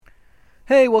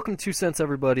Hey, welcome to Two Cents,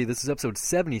 everybody. This is episode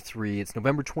 73. It's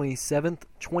November 27th,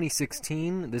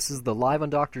 2016. This is the live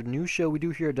Undoctored news show we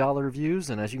do here at Dollar Reviews,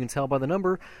 and as you can tell by the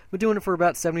number, we've been doing it for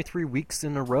about 73 weeks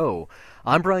in a row.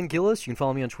 I'm Brian Gillis. You can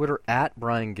follow me on Twitter at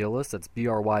Brian Gillis. That's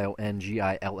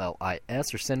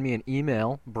BRYONGILLIS, or send me an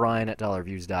email,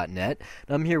 brian@dollarreviews.net.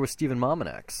 And I'm here with Stephen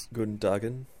Mominax. Guten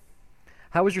Tagen.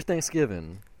 How was your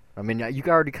Thanksgiving? I mean, you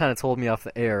already kind of told me off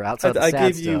the air. Outside the I sad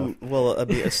gave stuff. you, well, I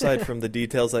mean, aside from the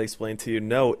details I explained to you,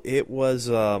 no, it was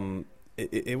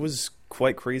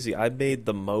quite crazy. I made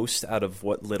the most out of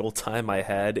what little time I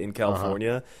had in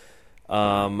California.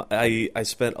 I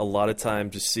spent a lot of time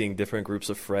just seeing different groups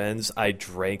of friends. I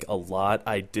drank a lot.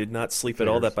 I did not sleep at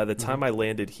all. That by the time I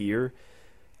landed here,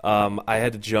 I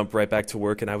had to jump right back to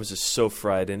work, and I was just so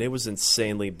fried. And it was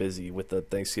insanely busy with the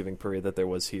Thanksgiving parade that there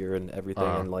was here and everything,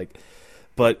 and like.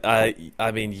 But I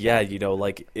mean, yeah, you know,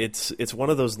 like it's one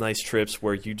of those nice trips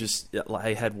where you just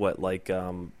I had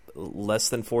less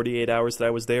than 48 hours that I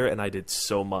was there, and I did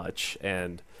so much.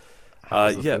 And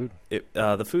food?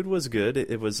 The food was good.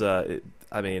 It was. I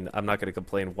mean, I'm not going to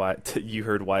complain. Why you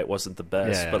heard why it wasn't the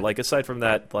best, Yeah. but like aside from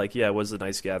that, like yeah, it was a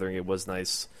nice gathering. It was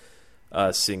nice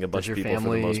seeing a bunch of people for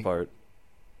the most part.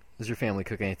 Does your family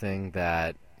cook anything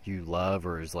that you love,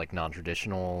 or is like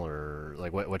non-traditional, or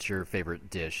like what's your favorite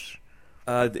dish?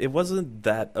 It wasn't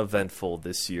that eventful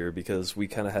this year because we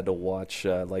kind of had to watch,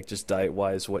 like, just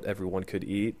diet-wise what everyone could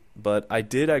eat. But I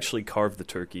did actually carve the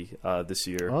turkey this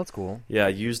year. Oh, that's cool. Yeah, I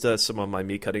used some of my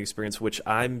meat cutting experience, which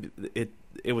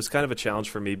it was kind of a challenge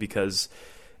for me because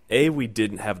we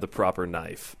didn't have the proper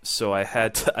knife, so I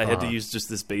had to use just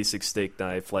this basic steak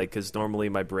knife, like because normally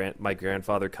my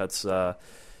grandfather cuts.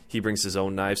 He brings his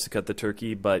own knives to cut the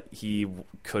turkey, but he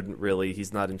couldn't really.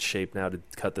 He's not in shape now to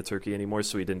cut the turkey anymore,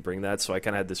 so he didn't bring that. So I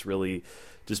kind of had this really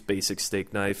just basic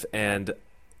steak knife. And,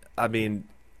 I mean,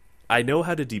 I know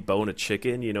how to debone a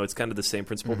chicken. You know, it's kind of the same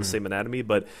principle, the same anatomy.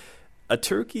 But a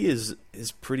turkey is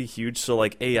pretty huge. So,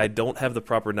 like, I don't have the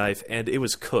proper knife, and it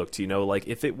was cooked, you know. Like,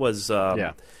 if it was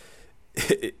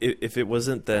if it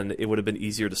wasn't, then it would have been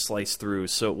easier to slice through.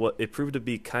 So it proved to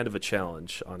be kind of a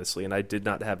challenge, honestly, and I did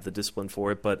not have the discipline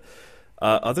for it. But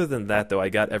other than that, though, I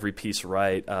got every piece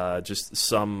right. Just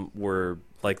some were,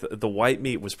 like, the white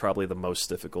meat was probably the most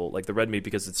difficult. Like, the red meat,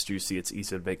 because it's juicy, it's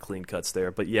easy to make clean cuts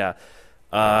there. But, yeah,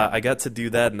 I got to do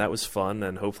that, and that was fun,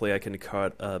 and hopefully I can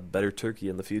cut a better turkey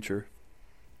in the future.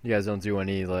 You guys don't do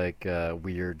any like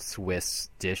weird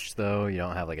Swiss dish though. You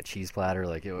don't have like a cheese platter,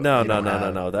 like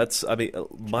No. That's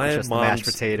my just mom's mashed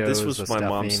potatoes. This was my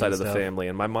mom's side of the stuff. family,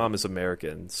 and my mom is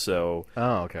American, so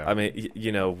Oh, okay. I mean,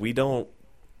 you know, we don't.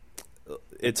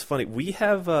 It's funny. We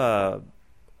have for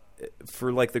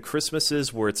like the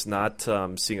Christmases where it's not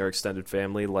seeing our extended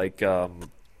family, like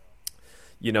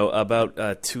you know,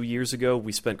 about 2 years ago,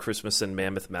 we spent Christmas in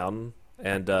Mammoth Mountain.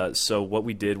 And so what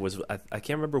we did was, I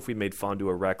can't remember if we made fondue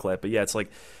or raclette, but yeah, it's like,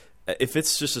 if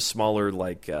it's just a smaller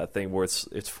like thing where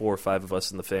it's 4 or 5 of us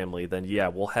in the family, then yeah,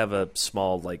 we'll have a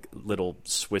small like little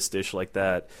Swiss dish like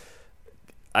that.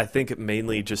 I think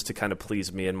mainly just to kind of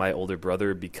please me and my older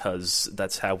brother because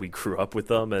that's how we grew up with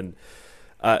them. And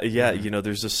you know,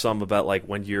 there's just some about like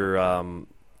when you're,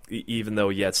 even though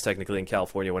yeah, it's technically in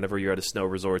California, whenever you're at a snow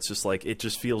resort, it's just like it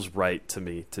just feels right to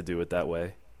me to do it that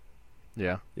way.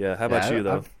 Yeah. How about you,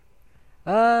 though?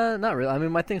 Not really. I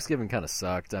mean, my Thanksgiving kind of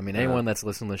sucked. I mean, anyone that's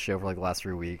listened to the show for like the last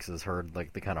 3 weeks has heard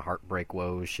like the kind of heartbreak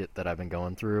woe shit that I've been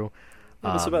going through.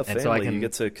 It's about family. So you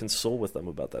get to console with them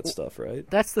about that stuff, right?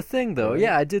 That's the thing, though.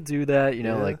 Yeah, I did do that. You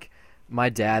know, Yeah. like my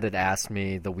dad had asked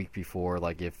me the week before,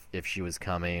 like if she was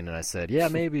coming, and I said, yeah,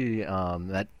 maybe.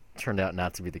 That turned out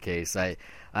not to be the case.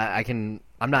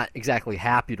 I'm not exactly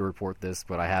happy to report this,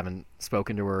 but I haven't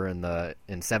spoken to her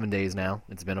in 7 days now.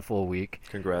 It's been a full week.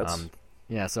 Congrats.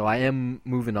 Yeah, so I am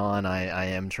moving on. I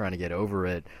am trying to get over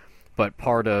it. But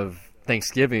part of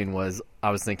Thanksgiving was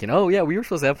I was thinking, oh yeah, we were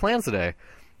supposed to have plans today.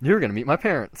 You were going to meet my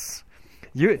parents.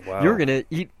 You were going to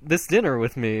eat this dinner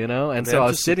with me, you know? And so I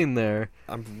was sitting there.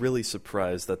 I'm really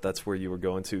surprised that that's where you were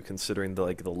going to, considering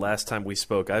the last time we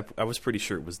spoke, I was pretty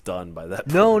sure it was done by that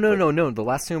point. No. The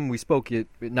last time we spoke,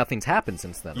 nothing's happened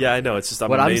since then. Yeah, I know. It's just I'm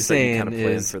what amazed I'm that you saying kind of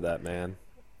planned is, for that, man.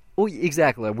 Well,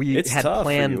 exactly. We It's had tough for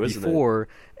planned you, isn't it? before,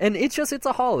 and it's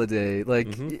a holiday. Like,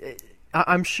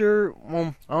 I'm sure,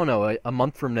 well, I don't know, a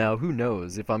month from now, who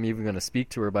knows if I'm even going to speak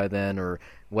to her by then, or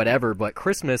whatever. But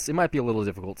Christmas, it might be a little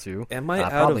difficult too. Am I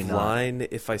out probably of not. line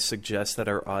if I suggest that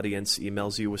our audience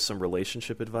emails you with some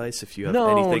relationship advice if you have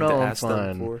No, anything to I'm ask them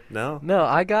fine. for? No? No,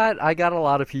 I got a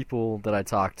lot of people that I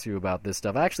talked to about this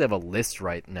stuff. I actually have a list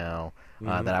right now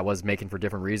that I was making for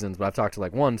different reasons, but I've talked to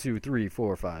like 1, 2, 3,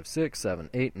 4, 5, 6, 7,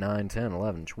 8, 9, 10,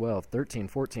 11, 12, 13,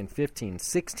 14, 15,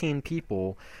 16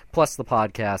 people, plus the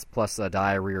podcast, plus a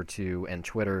diary or two, and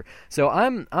Twitter. So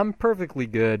I'm perfectly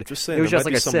good. Just saying, it was there just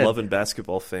might like be I some said. Love and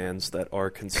Basketball fans that are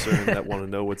concerned that want to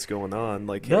know what's going on.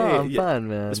 Like, No, hey, I'm fine,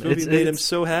 man. this movie made him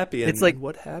so happy, and it's like-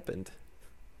 what happened?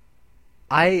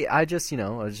 I just,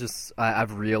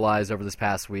 I've realized over this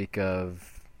past week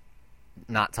of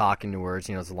not talking to her, it's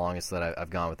the longest that I've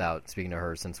gone without speaking to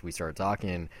her since we started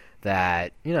talking,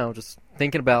 that, just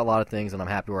thinking about a lot of things, and I'm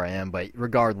happy where I am. But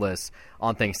regardless,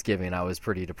 on Thanksgiving, I was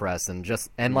pretty depressed,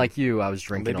 and like you, I was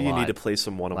drinking Maybe a you lot need to play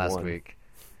some one-on-one. last week.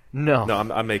 No. No,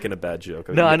 I'm making a bad joke.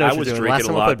 No, I know what I was you're doing. Last drinking a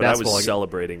time we lot, played but I basketball, was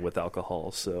celebrating with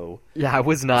alcohol, so... Yeah, I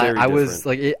was not. Very I was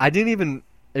different. like, I didn't even.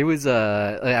 It was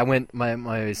I went. My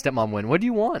stepmom went, "What do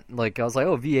you want?" Like I was like,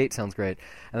 "Oh, V8 sounds great."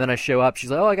 And then I show up. She's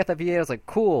like, "Oh, I got that V8." I was like,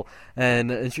 "Cool."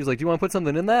 And she was like, "Do you want to put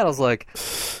something in that?" I was like,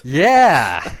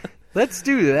 "Yeah, let's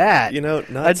do that."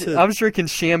 I was drinking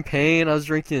champagne. I was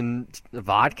drinking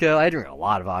vodka. I drink a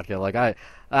lot of vodka. Like I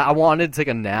wanted to take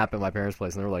a nap at my parents'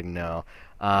 place, and they were like, "No."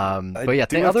 But yeah,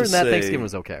 other than that, Thanksgiving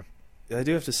was okay. I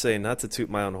do have to say, not to toot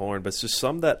my own horn, but it's just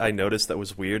some that I noticed that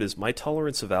was weird is my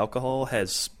tolerance of alcohol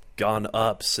has gone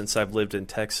up since I've lived in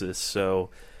Texas. So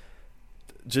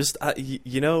just,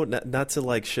 not to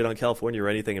like shit on California or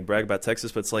anything and brag about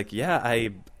Texas, but it's like, yeah,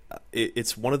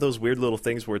 it's one of those weird little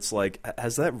things where it's like,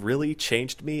 has that really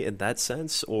changed me in that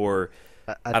sense? Or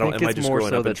I don't. Am I just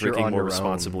growing up and drinking more own.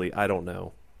 responsibly? I don't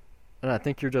know. And I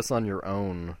think you're just on your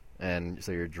own, and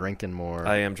so you're drinking more.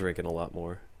 I am drinking a lot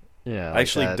more. Yeah, I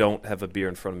actually don't have a beer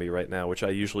in front of me right now, which I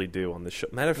usually do on the show.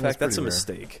 Matter of fact, that's a rare.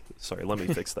 mistake. Sorry, let me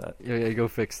fix that. Yeah, go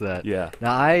fix that. Yeah.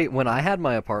 Now, when I had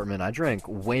my apartment, I drank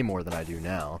way more than I do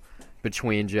now.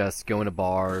 Between just going to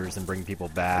bars and bringing people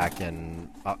back and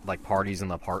like parties in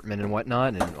the apartment and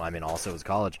whatnot, and I mean also it was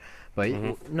college. But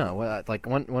no, like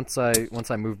once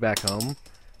I moved back home,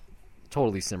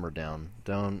 totally simmered down.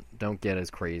 Don't get as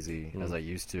crazy as I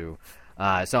used to.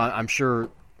 So I'm sure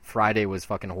Friday was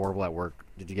fucking horrible at work.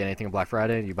 Did you get anything on Black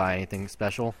Friday? Did you buy anything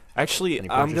special? Actually,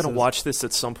 I'm going to watch this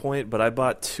at some point, but I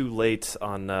bought Too Late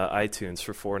on iTunes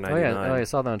for $4.99. Oh, yeah, I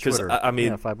saw that on Twitter. I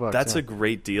mean, yeah, $5, that's a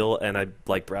great deal, and I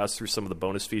like browsed through some of the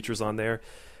bonus features on there.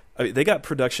 I mean, they got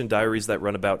production diaries that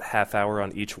run about half hour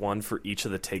on each one for each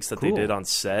of the takes that they did on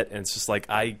set, and it's just like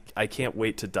I can't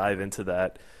wait to dive into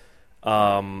that.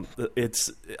 I'll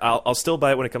still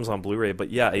buy it when it comes on Blu-ray, but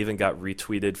yeah, I even got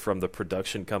retweeted from the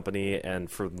production company and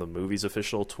from the movie's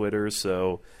official Twitter,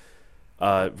 so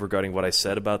regarding what I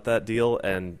said about that deal,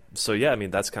 and so yeah, I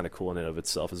mean that's kind of cool in and of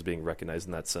itself as being recognized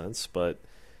in that sense, but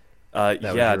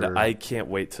I can't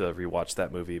wait to rewatch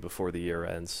that movie before the year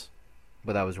ends.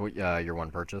 But that was your one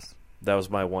purchase? That was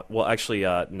my one. Well, actually,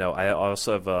 no, I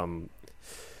also have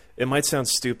it might sound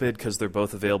stupid because they're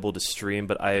both available to stream,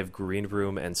 but I have Green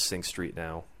Room and Sing Street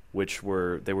now, which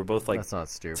were both like That's not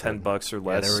stupid. $10 or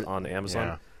less on Amazon.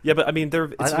 Yeah. Yeah, but I mean,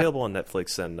 it's available on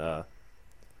Netflix, and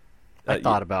I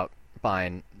thought about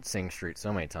buying Sing Street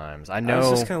so many times. I know. I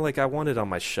was just kind of like, I want it on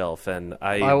my shelf, and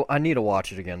I need to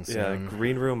watch it again soon. Yeah,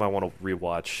 Green Room, I want to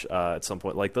rewatch at some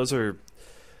point. Like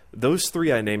those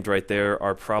three I named right there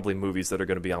are probably movies that are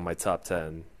going to be on my top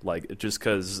 10. Like just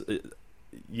because.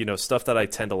 Stuff that I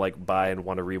tend to like buy and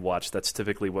want to rewatch, that's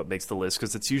typically what makes the list,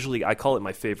 because it's usually, I call it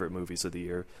my favorite movies of the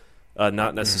year,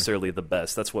 not necessarily the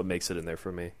best. That's what makes it in there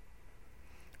for me.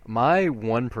 My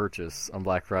one purchase on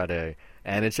Black Friday,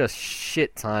 and it's just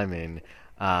shit timing,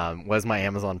 was my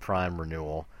Amazon Prime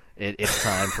renewal. It's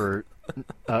time for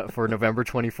November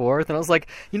 24th, and I was like,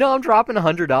 I'm dropping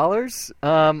 $100.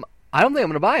 I don't think I'm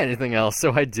going to buy anything else,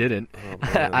 so I didn't.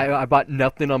 Oh, I bought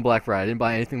nothing on Black Friday. I didn't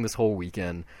buy anything this whole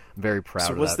weekend. I'm very proud of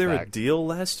that. So was there fact. a deal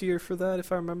last year for that,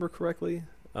 if I remember correctly?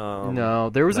 No,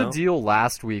 there was a deal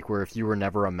last week where if you were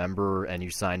never a member and you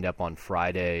signed up on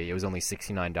Friday, it was only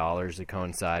 $69 to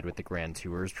coincide with the Grand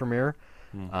Tours premiere.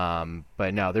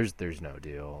 But no, there's no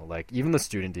deal. Like even the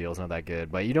student deal is not that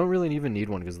good, but you don't really even need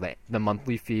one because the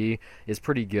monthly fee is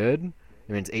pretty good.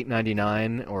 I mean, it's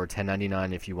 $8.99 or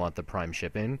 $10.99 if you want the Prime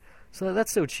shipping. So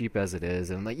that's so cheap as it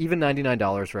is, and like even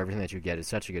 $99 for everything that you get is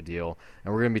such a good deal.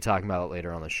 And we're going to be talking about it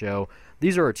later on the show.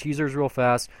 These are our teasers real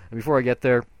fast. And before I get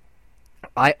there,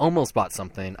 I almost bought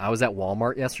something. I was at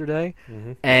Walmart yesterday,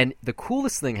 and the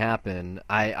coolest thing happened.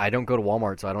 I don't go to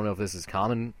Walmart, so I don't know if this is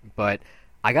common, but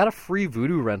I got a free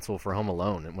Vudu rental for Home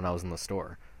Alone when I was in the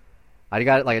store. I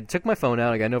got like I took my phone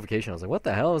out. I got a notification. I was like, "What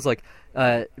the hell?" I was like,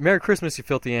 "Merry Christmas, you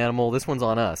filthy animal! This one's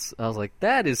on us." I was like,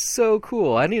 "That is so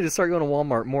cool! I need to start going to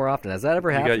Walmart more often." Has that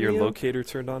ever happened? You got your to you? locator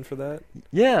turned on for that?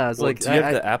 Yeah, I was like, do you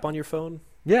have the app on your phone?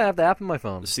 Yeah, I have the app on my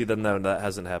phone. See, then no, that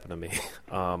hasn't happened to me.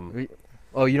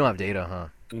 Oh, you don't have data, huh?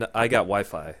 No, I got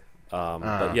Wi-Fi.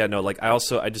 But yeah, no, like I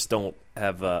just don't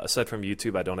have aside from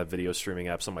YouTube, I don't have video streaming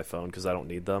apps on my phone because I don't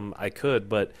need them. I could,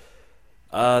 but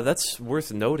that's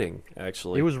worth noting,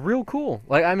 actually. It was real cool.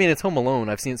 Like, I mean, it's Home Alone.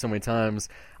 I've seen it so many times.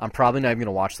 I'm probably not even going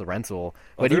to watch the rental.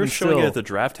 But they're even showing still, it at the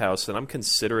Draft House, and I'm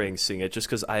considering seeing it just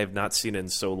because I have not seen it in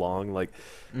so long. Like,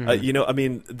 I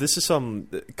mean, this is some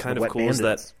kind of Wet cool. Is that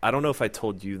Bandits. I don't know if I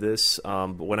told you this,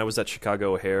 but when I was at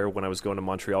Chicago O'Hare, when I was going to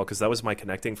Montreal, because that was my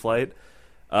connecting flight.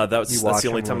 That's the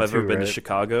only time I've ever been to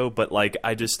Chicago. But like,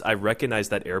 I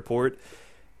recognized that airport.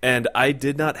 And I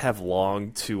did not have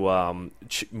long to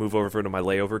move over to my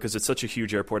layover because it's such a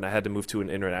huge airport, and I had to move to an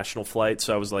international flight.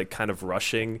 So I was like kind of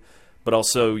rushing, but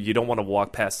also you don't want to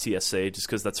walk past TSA just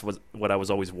because that's what I was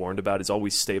always warned about is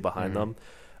always stay behind them.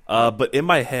 But in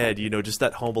my head, just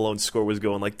that Home Alone score was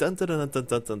going like dun dun dun dun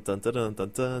dun dun dun dun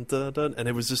dun dun dun dun, and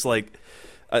it was just like,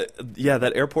 yeah,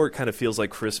 that airport kind of feels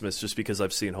like Christmas just because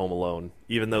I've seen Home Alone,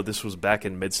 even though this was back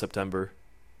in mid-September.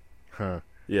 Huh.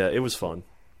 Yeah, it was fun.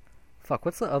 Fuck,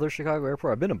 what's the other Chicago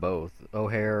airport? I've been to both.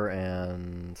 O'Hare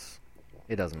and...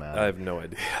 It doesn't matter. I have no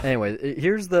idea. Anyway,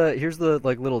 here's the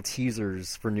like little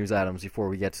teasers for news items before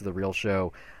we get to the real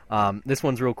show. This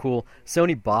one's real cool.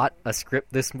 Sony bought a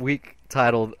script this week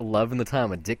titled Love in the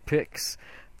Time of Dick Pics.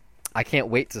 I can't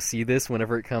wait to see this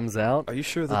whenever it comes out. Are you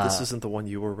sure that this isn't the one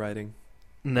you were writing?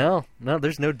 No,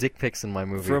 there's no dick pics in my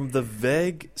movie. From the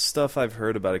vague stuff I've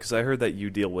heard about it, because I heard that you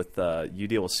deal with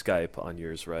Skype on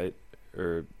yours, right?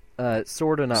 Or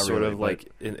sort of, not sort really. of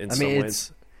like in I some mean,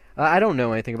 ways. I don't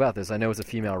know anything about this. I know it's a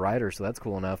female writer, so that's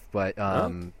cool enough. But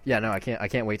yeah, no, I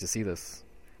can't wait to see this.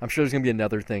 I'm sure there's gonna be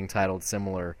another thing titled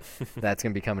similar that's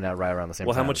gonna be coming out right around the same time.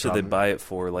 Well, how much did they buy it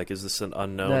for? Like, is this an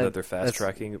unknown that they're fast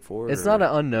tracking it for? It's not an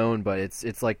unknown, but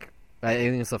it's like I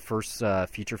think it's the first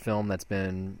feature film that's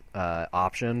been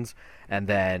optioned, and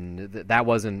then that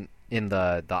wasn't in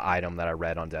the item that I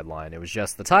read on Deadline. It was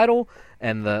just the title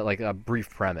and the like a brief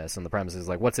premise, and the premise is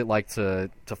like, what's it like to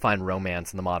find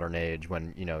romance in the modern age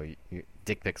when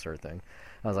dick pics are a thing.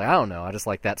 I was like, I don't know. I just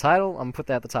like that title. I'm going to put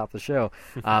that at the top of the show.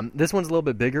 This one's a little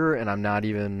bit bigger, and I'm not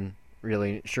even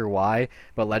really sure why,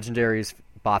 but Legendary's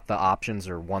bought the options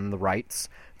or won the rights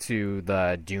to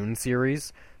the Dune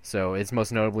series. So it's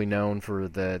most notably known for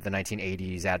the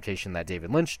 1980s adaptation that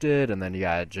David Lynch did, and then you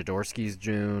got Jodorowsky's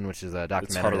Dune, which is a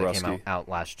documentary that came out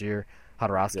last year.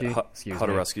 Jodorowsky? Yeah,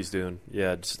 Jodorowsky's Dune.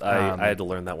 Yeah, I had to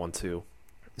learn that one too.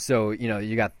 So,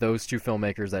 you got those two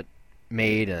filmmakers that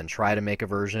made and try to make a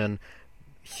version.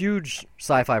 Huge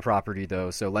sci-fi property,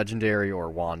 though, so Legendary, or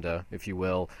Wanda, if you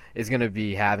will, is going to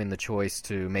be having the choice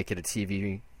to make it a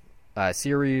TV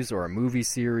series or a movie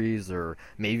series, or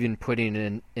maybe even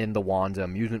putting in the Wanda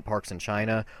amusement parks in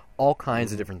China. All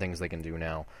kinds of different things they can do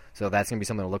now. So that's going to be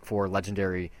something to look for.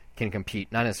 Legendary can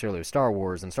compete, not necessarily with Star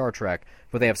Wars and Star Trek,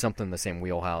 but they have something in the same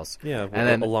wheelhouse. Yeah, and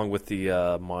then, along with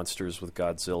the monsters with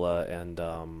Godzilla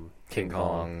and King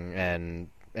Kong and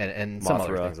some Mothra,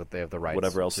 other things that they have the rights.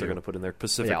 Whatever else to. they're going to put in there.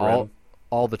 Pacific Rim.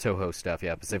 All the Toho stuff,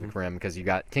 yeah, Pacific Rim, because you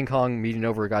got King Kong meeting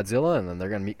over Godzilla, and then they're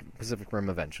going to meet Pacific Rim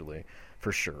eventually,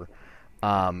 for sure.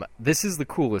 This is the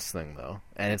coolest thing, though,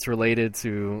 and it's related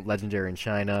to Legendary in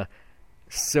China.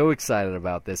 So excited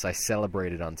about this. I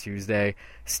celebrated on Tuesday.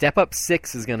 Step Up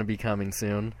 6 is going to be coming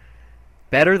soon.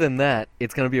 Better than that,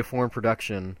 it's going to be a foreign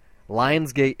production.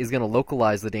 Lionsgate is going to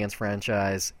localize the dance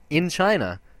franchise in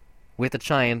China with a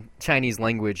Chinese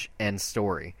language and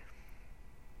story.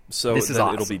 So this is then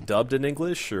awesome. It'll be dubbed in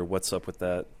English, or what's up with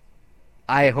that?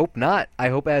 I hope not. I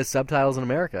hope it has subtitles in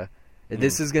America.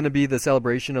 This is going to be the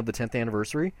celebration of the 10th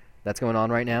anniversary that's going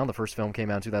on right now. The first film came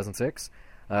out in 2006.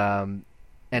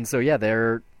 And so, yeah,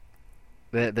 they're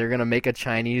going to make a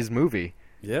Chinese movie.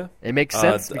 Yeah. It makes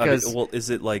sense because... is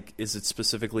it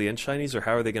specifically in Chinese, or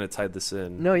how are they going to tie this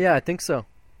in? No, yeah, I think so.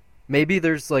 Maybe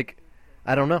there's,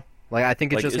 I don't know. I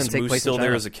think it's just going to take place in China. Is Moose still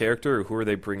there as a character, or who are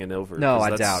they bringing over? No,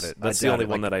 I doubt it. That's the only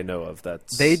one that I know of.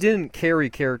 They didn't carry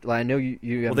character. I know you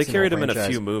haven't Well, they seen carried the him in a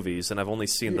franchise. few movies, and I've only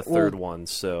seen the third one.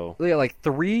 So yeah,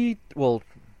 3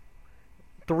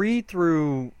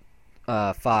 through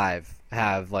 5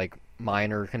 have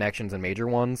minor connections and major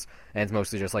ones, and it's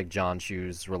mostly just John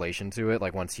Chu's relation to it.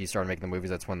 Once he started making the movies,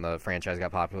 that's when the franchise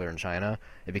got popular in China.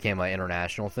 It became an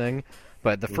international thing.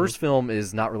 But the first film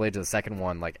is not related to the second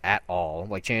one, like, at all.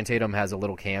 Like, Channing Tatum has a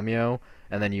little cameo,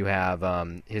 and then you have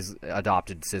his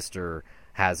adopted sister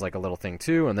has, like, a little thing,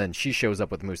 too, and then she shows up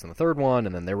with Moose in the third one,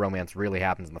 and then their romance really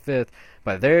happens in the fifth.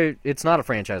 But it's not a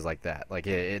franchise like that. Like,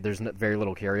 there's very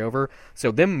little carryover.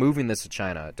 So them moving this to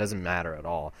China doesn't matter at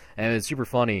all. And it's super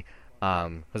funny,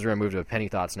 because we're going to move to Penny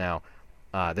Thoughts now.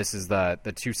 This is the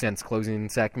 2 cents closing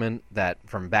segment that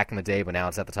from back in the day, but now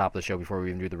it's at the top of the show before we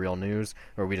even do the real news,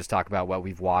 where we just talk about what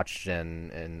we've watched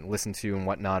and listened to and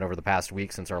whatnot over the past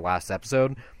week since our last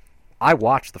episode. I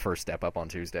watched the first Step Up on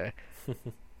Tuesday.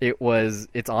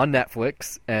 It's on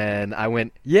Netflix, and I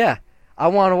went, yeah, I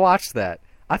want to watch that.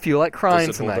 I feel like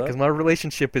crying tonight because my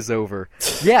relationship is over.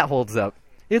 Yeah, it holds up.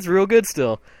 It's real good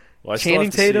still. Well,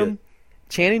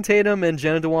 Channing Tatum and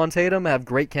Jenna Dewan Tatum have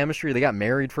great chemistry. They got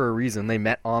married for a reason. They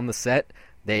met on the set.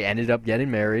 They ended up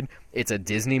getting married. It's a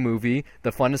Disney movie.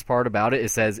 The funnest part about it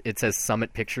says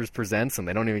Summit Pictures Presents, and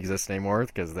they don't even exist anymore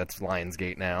because that's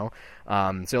Lionsgate now.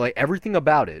 So like everything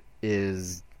about it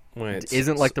isn't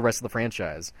like the rest of the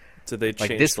franchise. Did they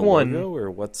change this the one, logo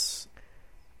or what's?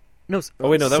 No. Oh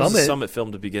wait, no, that Summit, was a Summit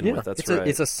film to begin with. That's right.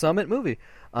 It's a Summit movie.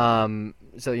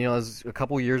 So it was a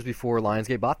couple years before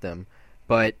Lionsgate bought them,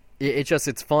 but.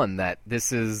 It's fun that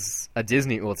this is a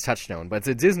Disney. Well, it's Touchstone, but it's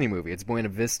a Disney movie. It's Buena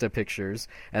Vista Pictures,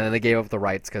 and then they gave up the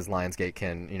rights because Lionsgate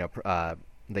can,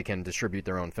 they can distribute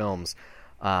their own films.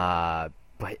 But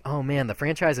oh man, the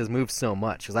franchise has moved so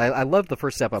much because I loved the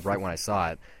first Step Up right when I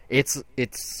saw it.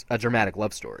 It's a dramatic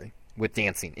love story with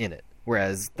dancing in it.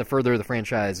 Whereas the further the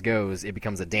franchise goes, it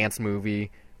becomes a dance movie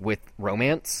with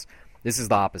romance. This is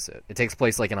the opposite. It takes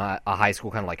place like in a high school,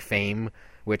 kind of like Fame.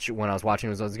 Which, when I was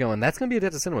watching it, I was going, that's going to be a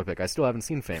Dead to Cinema pick. I still haven't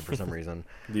seen Fame for some reason.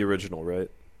 The original, right?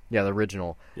 Yeah, the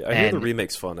original. Yeah, I hear the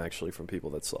remake's fun, actually, from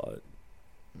people that saw it.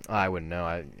 I wouldn't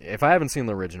know. If I haven't seen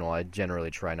the original, I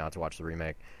generally try not to watch the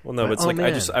remake. Well, no, but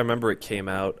it's I remember it came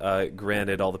out.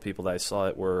 Granted, all the people that I saw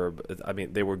it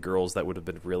they were girls that would have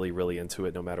been really, really into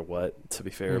it no matter what, to be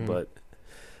fair. Mm-hmm. But,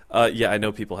 I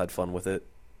know people had fun with it.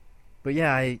 But,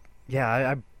 I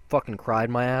fucking cried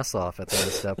my ass off at the end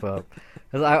of Step Up.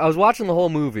 I was watching the whole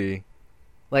movie.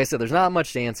 Like I said, there's not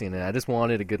much dancing in it. I just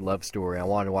wanted a good love story. I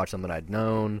wanted to watch something I'd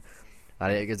known.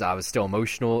 Because I was still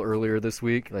emotional earlier this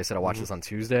week. Like I said, I watched this on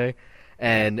Tuesday.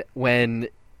 And when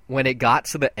it got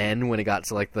to the end, when it got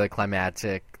to like the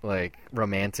climactic, like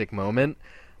romantic moment,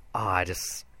 my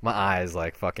eyes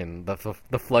like fucking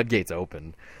the floodgates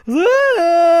opened.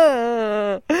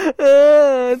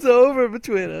 It's over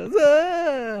between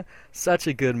us. Such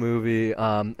a good movie.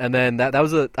 And then that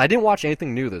was I didn't watch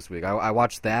anything new this week. I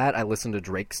watched that. I listened to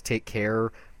Drake's Take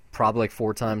Care probably like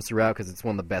 4 times throughout because it's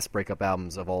one of the best breakup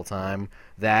albums of all time.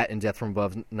 That and Death from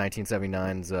Above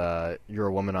 1979's You're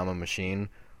a Woman, I'm a Machine.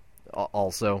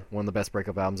 Also one of the best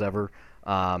breakup albums ever.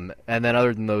 And then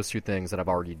other than those 2 things that I've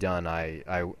already done,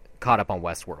 I caught up on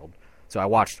Westworld. So I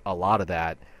watched a lot of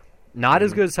that. Not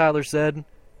as good as Tyler said.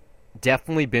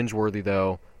 Definitely binge-worthy,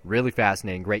 though. Really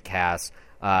fascinating. Great cast.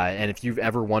 And if you've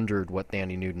ever wondered what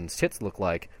Thandie Newton's tits look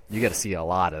like, you got to see a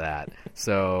lot of that.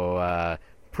 So,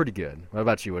 pretty good. What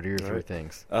about you? What are your 3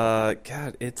 things?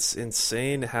 God, it's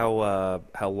insane how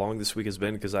long this week has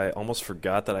been because I almost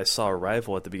forgot that I saw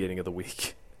Arrival at the beginning of the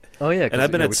week. Oh, yeah. And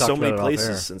I've been at so many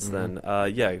places since then.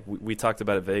 We talked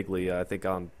about it vaguely, I think,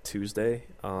 on Tuesday.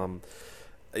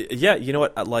 Yeah, you know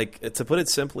what? Like, to put it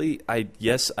simply, I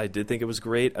did think it was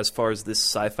great. As far as this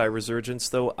sci-fi resurgence,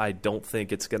 though, I don't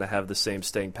think it's going to have the same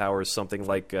staying power as something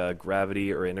like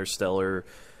Gravity or Interstellar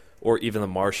or even The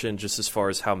Martian, just as far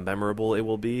as how memorable it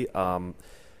will be.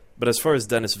 But as far as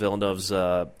Denis Villeneuve's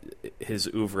his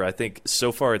oeuvre, I think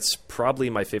so far it's probably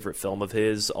my favorite film of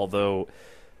his, although...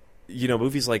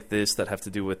 movies like this that have to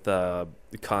do with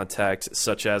Contact,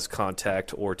 such as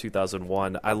Contact or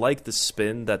 2001, I like the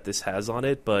spin that this has on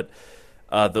it, but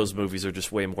those movies are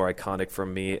just way more iconic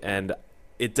from me. And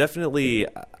it definitely,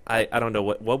 I don't know,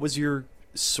 what was your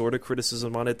sort of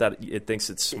criticism on it, that it thinks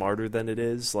it's smarter than it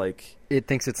is? Like, it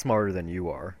thinks it's smarter than you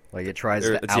are. Like, it tries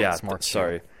to outsmart you.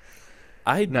 Sorry.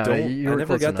 I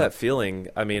never got that feeling.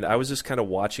 I mean, I was just kind of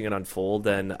watching it unfold,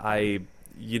 and I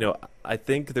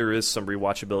think there is some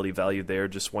rewatchability value there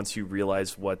just once you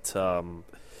realize what the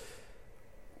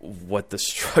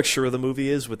structure of the movie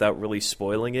is without really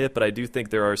spoiling it. But I do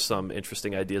think there are some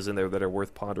interesting ideas in there that are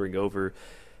worth pondering over.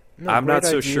 I'm not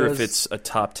so sure if it's a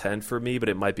top 10 for me, but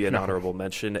it might be an honorable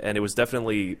mention. And it was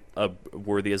definitely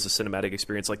worthy as a cinematic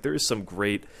experience. Like, there is some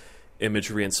great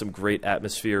imagery and some great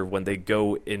atmosphere when they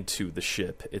go into the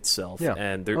ship itself. Yeah.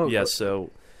 And so...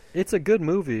 It's a good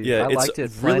movie. Yeah, I liked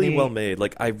it. Really well made.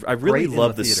 Like, I really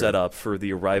love the setup for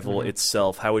the Arrival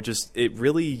itself. How it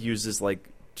really uses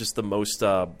just the most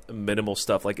minimal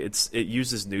stuff. Like it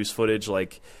uses news footage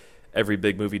like every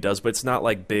big movie does, but it's not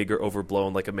like big or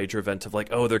overblown like a major event of like,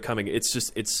 oh, they're coming.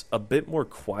 It's a bit more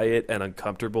quiet and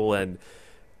uncomfortable, and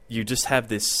you just have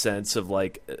this sense of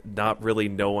like not really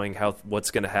knowing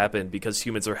what's going to happen because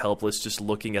humans are helpless, just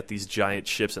looking at these giant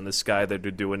ships in the sky that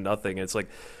are doing nothing. And it's like,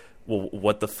 well,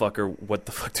 what the fuck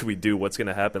do we do? What's going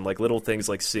to happen? Like little things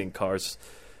like seeing cars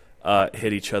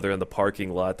hit each other in the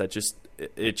parking lot. That just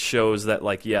it shows that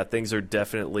like, yeah, things are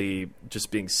definitely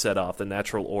just being set off. The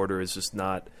natural order is just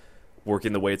not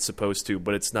working the way it's supposed to.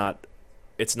 But it's not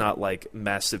like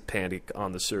massive panic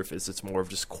on the surface. It's more of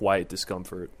just quiet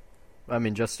discomfort. I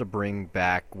mean, just to bring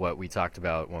back what we talked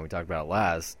about when we talked about it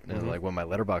last, and like what my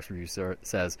Letterboxd review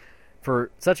says,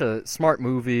 for such a smart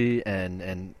movie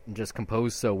and just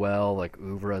composed so well, like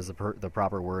oeuvre is the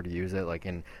proper word to use it, like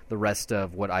in the rest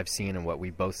of what I've seen and what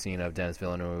we've both seen of Denis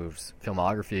Villeneuve's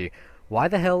filmography, why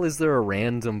the hell is there a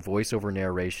random voiceover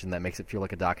narration that makes it feel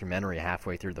like a documentary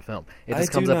halfway through the film? It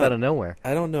just comes up out of nowhere.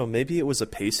 I don't know. Maybe it was a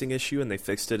pacing issue and they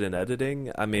fixed it in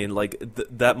editing. I mean, like,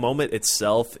 that moment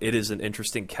itself, it is an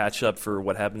interesting catch-up for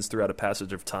what happens throughout a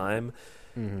passage of time.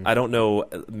 Mm-hmm. I don't know.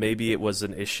 Maybe it was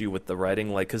an issue with the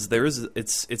writing, like, because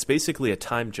it's basically a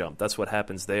time jump. That's what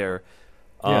happens there.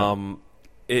 Yeah.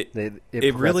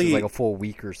 It really like a full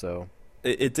week or so.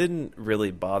 It didn't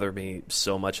really bother me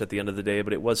so much at the end of the day,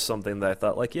 but it was something that I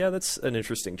thought, like, yeah, that's an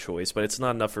interesting choice, but it's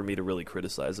not enough for me to really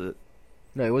criticize it.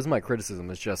 No, it wasn't my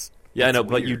criticism. It's just yeah, I know, weird.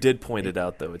 But you did point it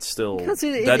out, though. It's still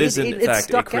that is in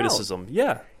fact a criticism. Out.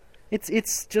 Yeah, it's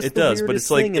just it the does, but it's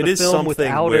like thing it in a is film something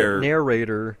without where a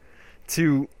narrator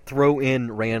to throw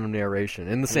in random narration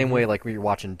in the same way, like when you're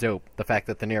watching Dope, the fact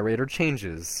that the narrator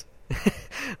changes.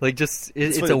 Like, just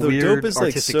it's a weird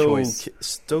artistic choice.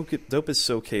 Dope is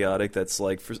so chaotic that's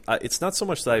like it's not so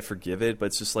much that I forgive it, but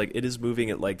it's just like it is moving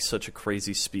at like such a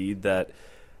crazy speed that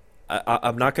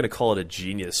I'm not going to call it a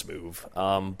genius move,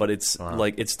 but it's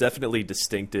like it's definitely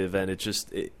distinctive, and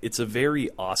it's a very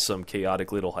awesome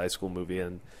chaotic little high school movie,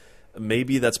 and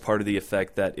maybe that's part of the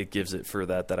effect that it gives it for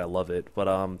that I love it.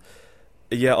 But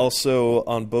yeah, also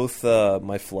on both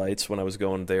my flights when I was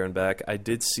going there and back, I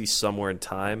did see Somewhere in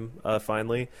Time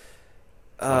finally.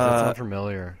 That sounds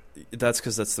familiar. That's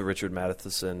because that's the Richard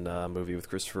Matheson movie with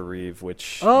Christopher Reeve,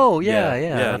 which... Oh,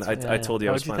 yeah. And I told you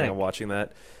I was planning on watching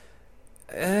that.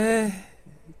 Right?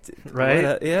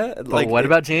 Yeah. But what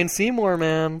about Jane Seymour,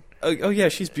 man? Oh, yeah,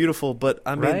 she's beautiful, but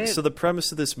I mean, right? So the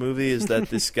premise of this movie is that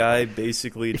this guy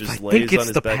basically just lays on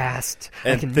his back past,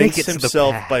 and thinks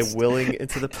himself by willing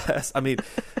into the past. I mean,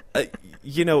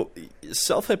 you know,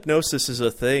 self-hypnosis is a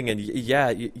thing, and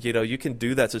yeah, you know, you can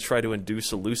do that to try to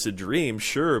induce a lucid dream.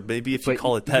 Sure, maybe if you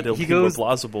call it that, it'll be more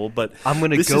plausible, but I'm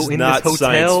gonna this go is in not this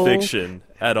hotel. science fiction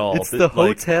at all. It's the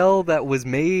hotel that was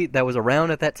around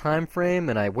at that time frame,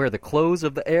 and I wear the clothes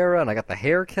of the era, and I got the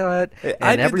haircut, and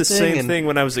I did everything. The same thing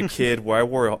when I was a kid, where I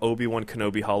wore an Obi-Wan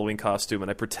Kenobi Halloween costume, and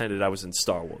I pretended I was in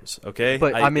Star Wars, okay?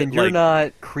 But, I mean, you're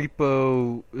not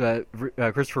creepo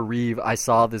Christopher Reeve. I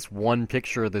saw this one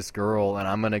picture of this girl, and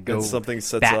I'm going to go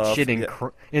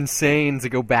batshit insane to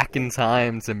go back in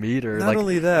time to meet her. Not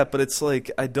only that, but it's like,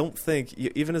 I don't think,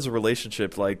 even as a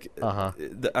relationship, like, I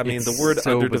mean, it's the word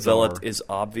so underdeveloped bizarre. is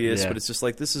obvious, Yeah. but it's just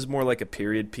like, this is more like a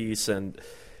period piece, and...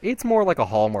 It's more like a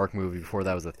Hallmark movie before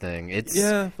that was a thing. It's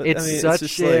but, it's I mean, such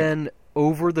it's an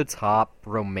over-the-top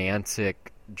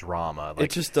romantic drama. Like,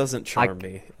 it just doesn't charm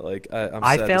me. Like I'm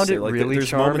I sad found to say. it Like, really there's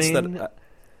charming.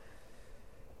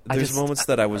 Moments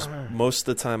that I was most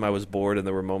of the time I was bored, and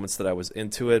there were moments that I was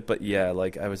into it. But yeah,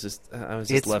 like I was just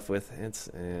left with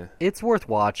It's worth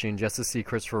watching just to see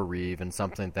Christopher Reeve in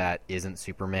something that isn't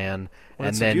Superman. Well,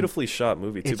 and it's then a beautifully shot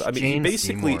movie too. It's I mean, Jane he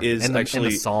basically Seymour. is and actually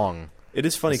the song. It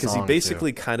is funny because he song,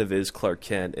 basically too. kind of is Clark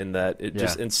Kent in that it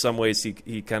just in some ways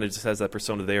he kind of just has that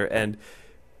persona there, and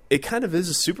it kind of is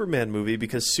a Superman movie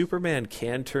because Superman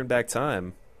can turn back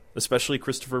time, especially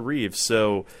Christopher Reeve.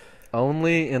 So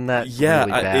only in that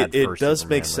really bad it first does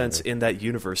Superman make sense movie. in that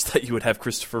universe that you would have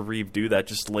Christopher Reeve do that,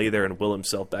 just lay there and will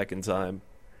himself back in time.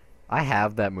 I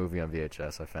have that movie on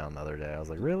VHS. I found the other day. I was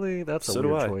like, really? That's a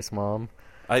weird choice, Mom.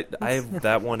 I have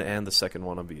that one and the second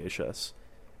one on VHS.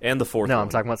 And the fourth one. No, I'm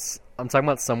talking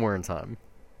about Somewhere in Time.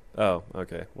 Oh,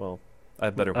 okay. Well, I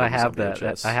have better movies I have on that.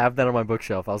 VHS. I have that on my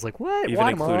bookshelf. I was like, what? Even Why,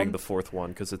 including Mom? the fourth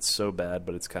one, because it's so bad,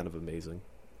 but it's kind of amazing.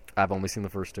 I've only seen the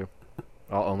first two.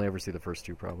 I'll only ever see the first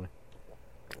two, probably.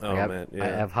 Oh, man, yeah. I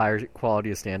have higher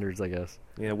quality of standards, I guess.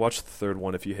 Yeah, watch the third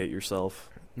one if you hate yourself.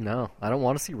 No, I don't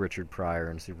want to see Richard Pryor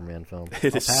in a Superman film.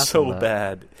 It is so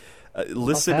bad.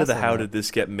 Listen to the How that. Did This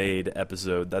Get Made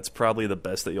episode. That's probably the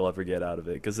best that you'll ever get out of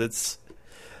it, because it's...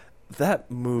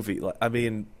 That movie, I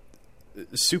mean,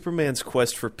 Superman's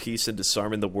quest for peace and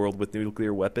disarming the world with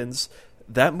nuclear weapons.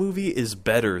 That movie is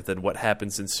better than what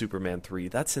happens in Superman 3.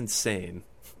 That's insane.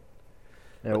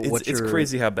 Now, It's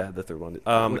crazy how bad the third one is.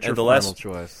 What's your and final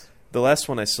choice? the last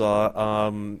one I saw,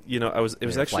 it was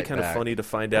actually Flight kind of Back. funny to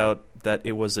find out that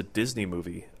it was a Disney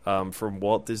movie from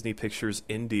Walt Disney Pictures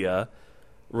India,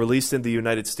 released in the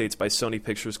United States by Sony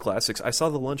Pictures Classics. I saw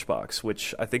The Lunchbox,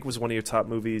 which I think was one of your top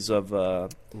movies of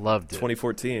Loved it.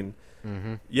 2014.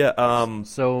 Mm-hmm. Yeah,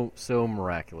 So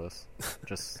miraculous,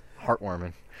 just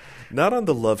heartwarming. not on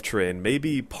the love train.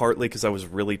 Maybe partly because I was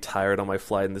really tired on my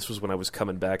flight, and this was when I was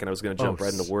coming back, and I was going to jump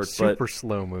right into work. Super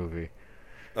slow movie.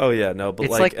 Oh yeah, no, but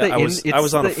It's like the I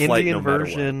was on a the flight Indian no matter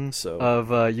version what, so.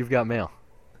 of You've Got Mail.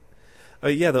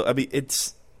 Yeah, though, I mean,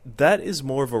 that is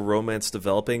more of a romance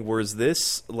developing, whereas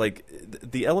this, like,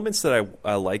 the elements that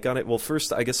I like on it. Well,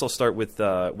 first, I guess I'll start with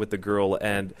the girl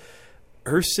and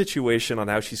her situation on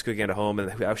how she's cooking at home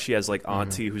and how she has like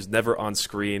Auntie who's never on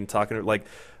screen talking to her, like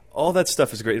all that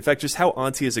stuff is great. In fact, just how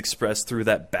Auntie is expressed through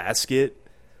that basket.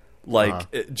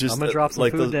 Like just I'm gonna drop some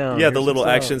like food down. Yeah, Here's the little some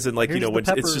stuff. actions and like Here's the when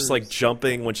it's just like peppers.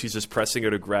 jumping when she's just pressing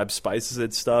her to grab spices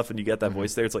and stuff, and you get that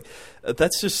voice there. It's like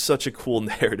that's just such a cool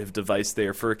narrative device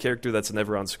there for a character that's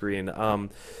never on screen.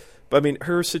 But I mean,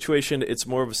 her situation, it's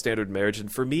more of a standard marriage,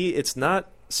 and for me, it's not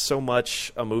so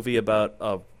much a movie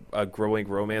about a growing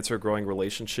romance or a growing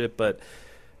relationship, but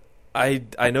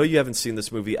I know you haven't seen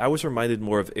this movie. I was reminded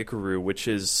more of Ikaru, which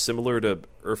is similar to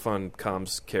Irfan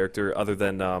Khan's character, other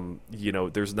than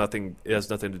there's nothing. It has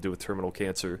nothing to do with terminal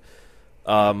cancer.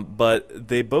 But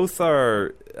they both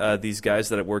are these guys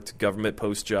that have worked government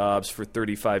post jobs for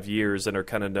 35 years and are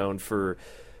kind of known for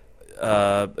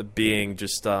being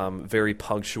just very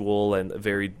punctual and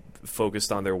very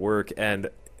focused on their work. And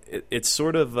it's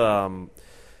sort of.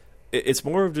 It's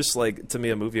more of just like, to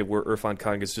me, a movie where Irfan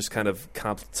Khan is just kind of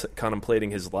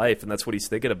contemplating his life, and that's what he's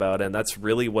thinking about, and that's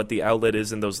really what the outlet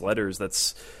is in those letters.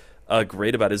 That's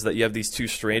great about it, is that you have these two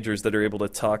strangers that are able to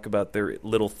talk about their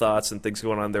little thoughts and things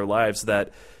going on in their lives,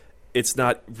 that it's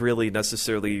not really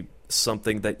necessarily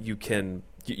something that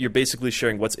you're basically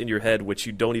sharing what's in your head, which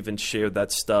you don't even share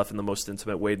that stuff in the most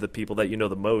intimate way to the people that you know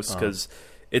the most, because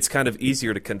it's kind of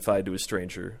easier to confide to a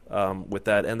stranger with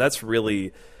that, and that's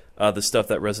really... the stuff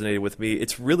that resonated with me.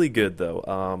 It's really good,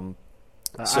 though.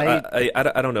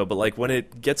 I don't know, but like when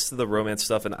it gets to the romance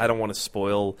stuff, and I don't want to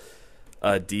spoil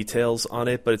details on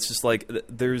it, but it's just like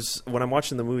when I'm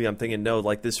watching the movie, I'm thinking, no,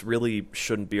 like this really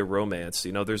shouldn't be a romance.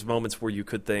 There's moments where you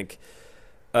could think,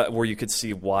 where you could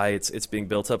see why it's being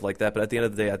built up like that, but at the end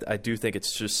of the day, I do think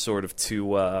it's just sort of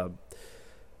too.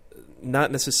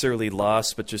 Not necessarily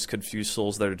lost, but just confused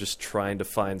souls that are just trying to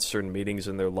find certain meanings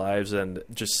in their lives and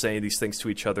just saying these things to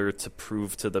each other to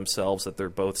prove to themselves that they're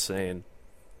both sane.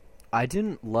 I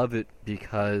didn't love it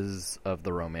because of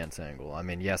the romance angle. I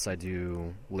mean, yes, I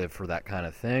do live for that kind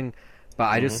of thing,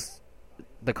 but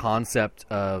the concept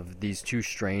of these two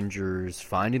strangers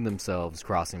finding themselves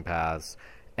crossing paths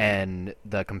and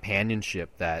the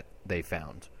companionship that they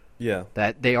found. Yeah.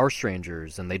 That they are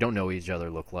strangers and they don't know what each other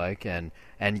look like, and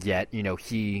yet,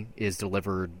 he is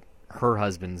delivered her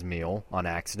husband's meal on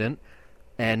accident,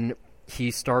 and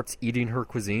he starts eating her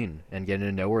cuisine and getting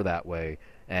to know her that way,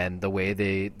 and the way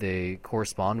they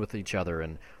correspond with each other,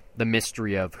 and the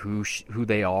mystery of who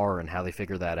they are and how they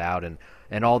figure that out,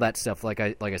 and all that stuff. Like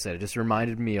I said, it just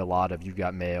reminded me a lot of You've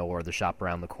Got Mail or The Shop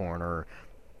Around the Corner,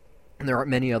 and there are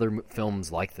many other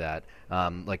films like that,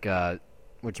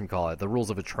 The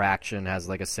Rules of Attraction has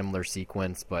like a similar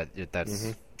sequence, but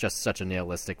that's just such a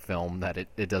nihilistic film that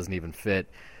it doesn't even fit.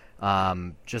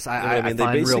 I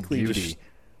find real beauty.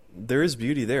 There is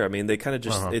beauty there. I mean, they kind of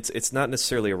just it's not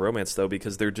necessarily a romance though,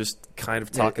 because they're just kind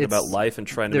of talking about life and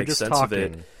trying to make sense of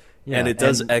it. Yeah, and it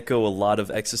does echo a lot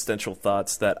of existential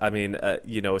thoughts that, I mean,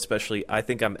 especially I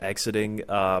think I'm exiting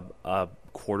a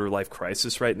quarter life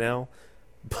crisis right now,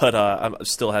 but I'm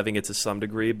still having it to some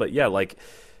degree. But yeah, like.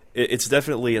 It's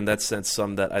definitely, in that sense,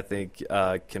 some that I think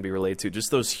can be related to.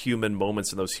 Just those human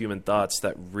moments and those human thoughts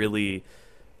that really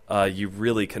you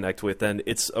really connect with. And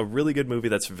it's a really good movie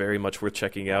that's very much worth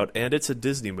checking out. And it's a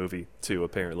Disney movie, too,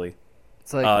 apparently.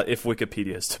 It's like, if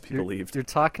Wikipedia is to be believed. You're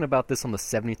talking about this on the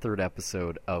 73rd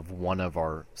episode of one of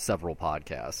our several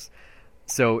podcasts.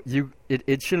 So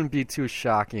it shouldn't be too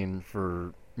shocking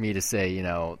for me to say,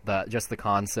 just the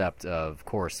concept of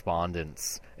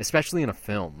correspondence, especially in a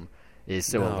film, is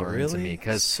so alluring to me,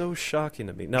 because so shocking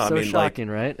to me. No, so I mean, shocking,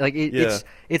 right? Like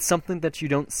it's something that you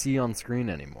don't see on screen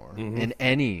anymore in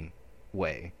any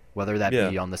way, whether that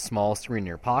be on the small screen in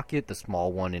your pocket, the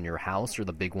small one in your house, or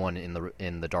the big one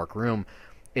in the dark room.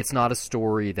 It's not a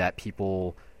story that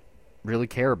people really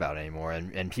care about anymore,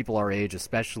 and people our age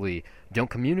especially don't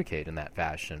communicate in that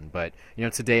fashion. But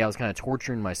today I was kind of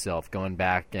torturing myself going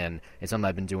back, and it's something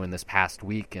I've been doing this past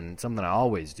week, and something I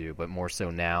always do, but more so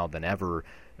now than ever,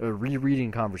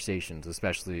 rereading conversations,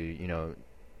 especially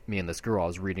me and this girl. I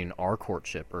was reading our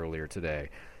courtship earlier today,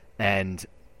 and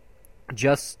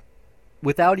just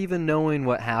without even knowing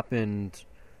what happened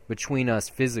between us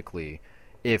physically,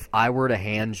 if I were to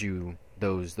hand you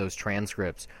those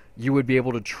transcripts, you would be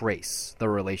able to trace the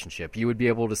relationship. You would be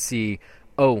able to see,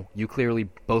 oh, you clearly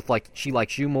both she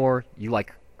likes you more, you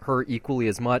like her equally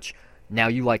as much, now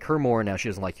you like her more, now she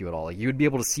doesn't like you at all. Like, you would be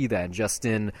able to see that just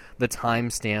in the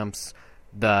timestamps,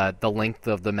 the length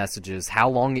of the messages, how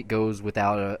long it goes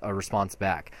without a response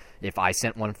back, if I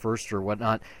sent one first or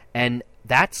whatnot. And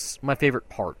that's my favorite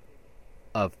part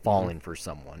of falling for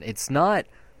someone. It's not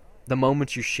the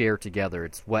moments you share together,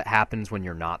 it's what happens when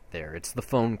you're not there. It's the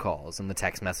phone calls and the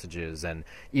text messages, and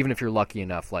even if you're lucky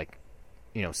enough, like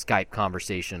Skype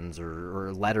conversations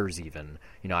or letters even.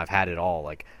 I've had it all.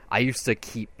 Like, I used to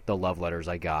keep the love letters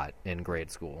I got in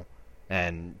grade school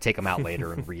and take them out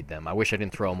later and read them. I wish I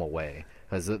didn't throw them away,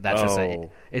 because that's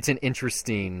it's an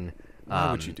interesting.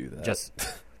 Why would you do that?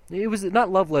 It was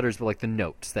not love letters, but like the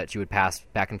notes that you would pass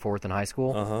back and forth in high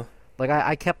school. Like,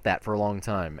 I kept that for a long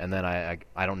time, and then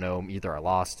I don't know, either I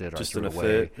lost it or just I threw in it a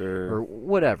away fit or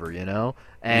whatever, And you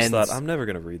just thought, I'm never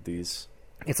gonna read these.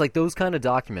 It's like those kind of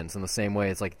documents in the same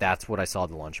way. It's like, that's what I saw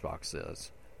the lunchbox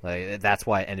as. Like, that's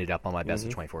why I ended up on my best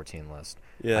of 2014 list.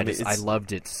 Yeah, I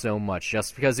loved it so much,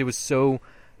 just because it was so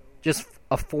just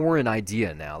a foreign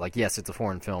idea now. Like, yes, it's a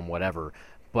foreign film, whatever,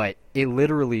 but it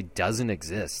literally doesn't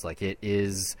exist. Like, it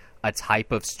is a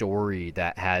type of story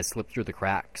that has slipped through the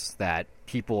cracks that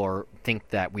people think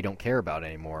that we don't care about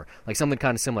anymore. Like, something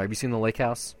kind of similar. Have you seen The Lake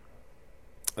House?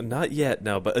 Not yet,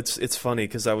 no, but it's funny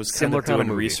because I was kind of doing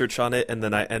research on it, and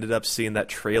then I ended up seeing that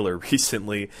trailer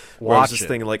recently where I was just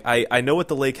thinking, like, I know what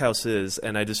The Lake House is,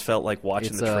 and I just felt like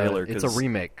watching the trailer. It's a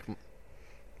remake.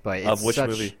 But it's of which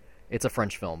movie? It's a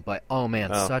French film, but I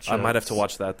might have to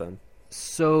watch that then.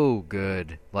 So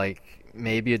good. Like,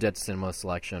 maybe a Dead Cinema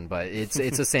selection, but it's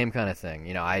the same kind of thing.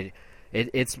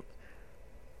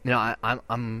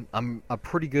 I'm a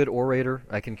pretty good orator.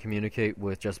 I can communicate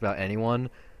with just about anyone.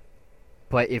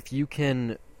 But if you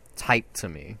can type to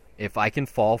me, if I can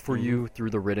fall for you through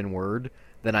the written word,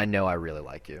 then I know I really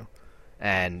like you.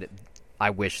 And I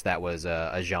wish that was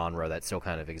a genre that still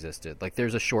kind of existed. Like,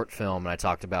 there's a short film, and I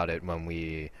talked about it when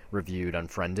we reviewed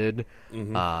Unfriended.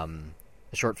 A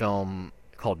short film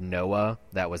called Noah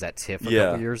that was at TIFF a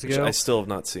couple years ago. I still have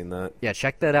not seen that. Yeah,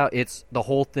 check that out. The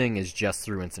whole thing is just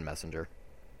through Instant Messenger.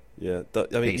 Yeah,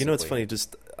 it's funny.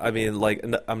 Like,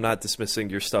 I'm not dismissing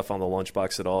your stuff on the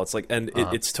Lunchbox at all. It's like, and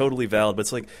it's totally valid, but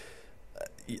it's like,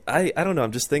 I don't know.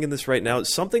 I'm just thinking this right now.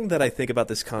 Something that I think about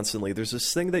this constantly. There's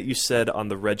this thing that you said on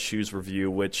the Red Shoes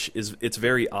review, which it's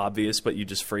very obvious, but you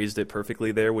just phrased it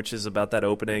perfectly there, which is about that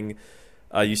opening.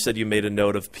 You said you made a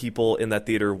note of people in that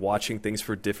theater watching things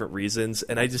for different reasons,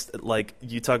 and I just, like,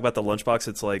 you talk about the Lunchbox.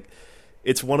 It's like,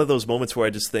 it's one of those moments where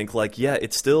I just think, like, yeah,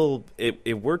 it's still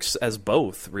it works as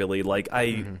both, really. Like,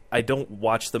 I don't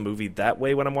watch the movie that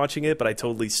way when I'm watching it, but I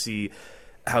totally see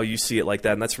how you see it like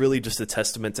that, and that's really just a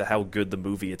testament to how good the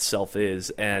movie itself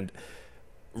is. And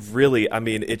really, I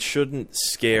mean, it shouldn't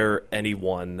scare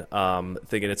anyone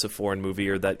thinking it's a foreign movie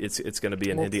or that it's going to be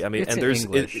in Hindi. I mean, and there's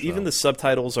English, even the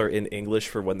subtitles are in English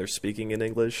for when they're speaking in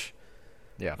English.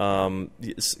 Yeah.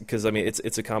 Because I mean,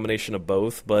 it's a combination of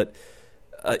both, but.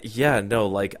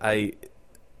 Like I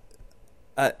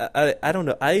don't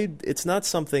know. It's not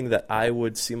something that I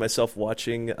would see myself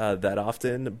watching that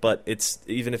often. But it's,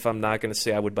 even if I'm not going to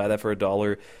say I would buy that for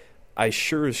 $1, I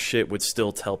sure as shit would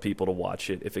still tell people to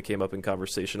watch it if it came up in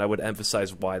conversation. I would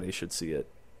emphasize why they should see it.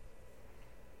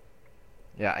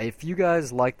 Yeah, if you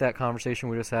guys like that conversation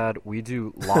we just had, we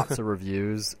do lots of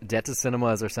reviews. Debt to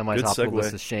Cinema is our semi-topical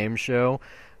This Is Shame show.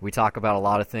 We talk about a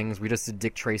lot of things. We just did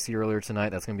Dick Tracy earlier tonight.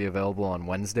 That's going to be available on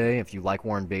Wednesday. If you like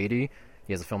Warren Beatty,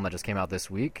 he has a film that just came out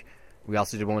this week. We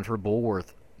also did one for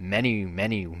Bulworth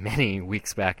many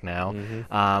weeks back now.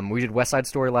 We did West Side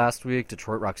Story last week,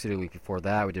 Detroit Rock City the week before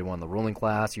that. We did one in the Ruling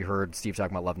Class. You heard Steve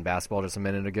talking about Love and Basketball just a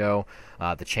minute ago.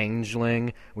 The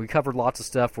Changeling. We covered lots of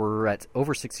stuff. We're at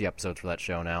over 60 episodes for that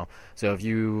show now. So if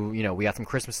we got some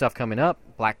Christmas stuff coming up.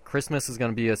 Black Christmas is going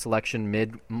to be a selection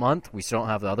mid-month. We still don't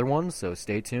have the other ones, so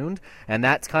stay tuned. And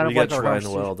that's kind of like our Try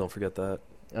Noel, don't forget that.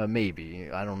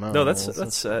 Maybe. I don't know. No,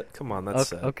 that's set. Come on, that's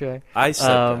set. Okay. I said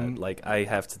that. Like, I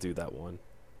have to do that one.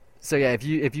 So yeah, if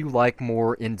you like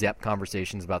more in-depth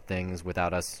conversations about things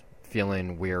without us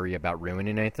feeling weary about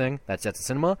ruining anything, that's Jets of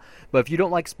Cinema. But if you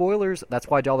don't like spoilers, that's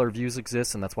why Dollar Reviews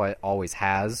exists, and that's why it always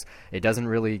has. It doesn't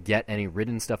really get any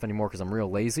written stuff anymore because I'm real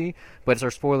lazy, but it's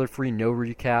our spoiler-free, no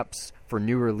recaps for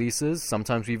new releases.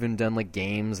 Sometimes we've even done like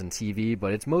games and TV,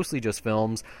 but it's mostly just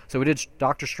films. So we did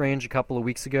Doctor Strange a couple of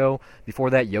weeks ago. Before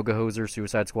that, Yoga Hoser,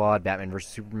 Suicide Squad, Batman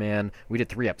vs. Superman. We did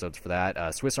 3 episodes for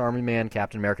that. Swiss Army Man,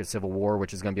 Captain America Civil War,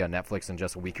 which is going to be on Netflix in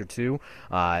just a week or two.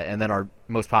 And then our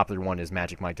most popular one is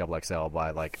Magic Mike XXL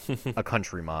by like a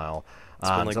country mile. It's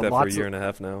been like that for a year and a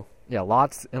half now. Yeah,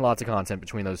 lots and lots of content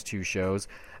between those 2 shows.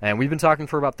 And we've been talking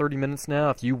for about 30 minutes now.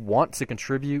 If you want to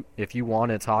contribute, if you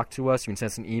want to talk to us, you can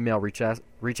send us an email, reach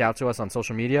out to us on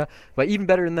social media. But even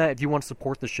better than that, if you want to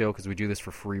support the show, because we do this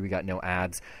for free, we got no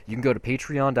ads, you can go to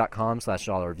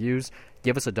patreon.com/dollarreviews.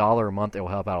 Give us $1 a month. It will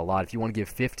help out a lot. If you want to give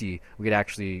 $50, we could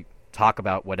actually talk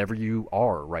about whatever you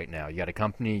are right now. You got a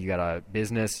company, you got a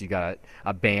business, you got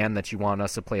a band that you want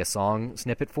us to play a song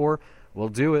snippet for. We'll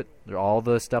do it. All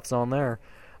the stuff's on there.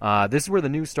 This is where the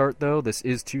news start, though. This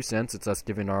is 2 cents. It's us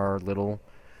giving our little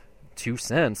 2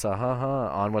 cents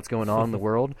on what's going on in the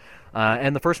world.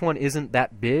 And the first one isn't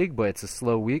that big, but it's a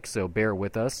slow week, so bear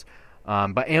with us.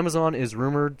 But Amazon is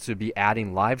rumored to be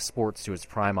adding live sports to its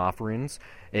Prime offerings.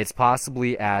 It's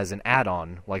possibly as an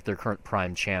add-on, like their current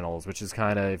Prime channels, which is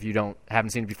kind of, if you haven't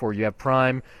seen it before, you have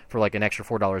Prime for like an extra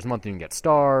 $4 a month, you can get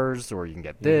Stars, or you can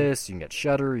get this, you can get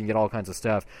Shudder, you can get all kinds of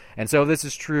stuff. And so if this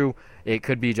is true, it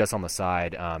could be just on the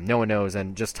side. No one knows.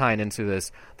 And just tying into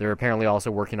this, they're apparently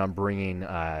also working on bringing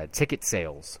ticket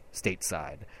sales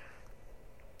stateside.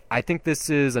 I think this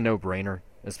is a no-brainer.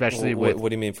 Especially what do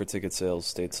you mean for ticket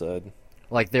sales stateside?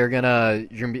 Like it's gonna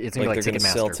be like they're gonna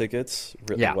Ticketmaster. sell tickets.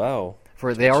 Yeah. Wow.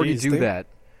 They already do that.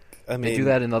 I mean, they do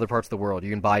that in other parts of the world.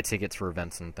 You can buy tickets for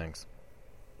events and things.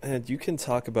 And you can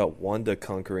talk about Wanda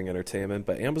conquering entertainment,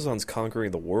 but Amazon's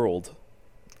conquering the world.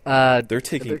 They're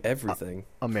taking everything.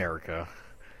 America.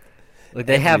 Like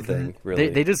they have, really.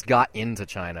 They just got into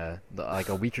China like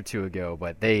a week or 2 ago,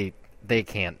 but they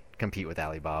can't compete with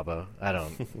Alibaba.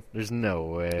 There's no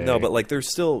way. No, but like they're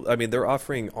still, I mean, they're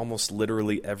offering almost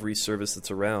literally every service that's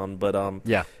around, but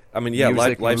yeah. I mean, yeah,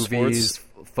 music, live movies,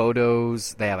 sports,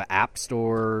 photos, they have an app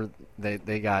store.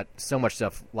 They got so much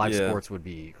stuff. Live sports would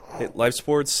be Hey, live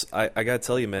sports, I got to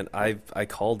tell you, man, I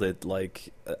called it,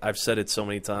 like I've said it so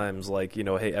many times, like, you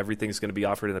know, hey, everything's going to be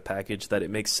offered in a package, that it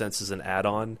makes sense as an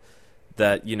add-on,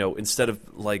 that, you know, instead of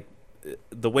like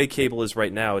the way cable is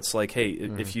right now, it's like, hey,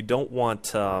 if you don't want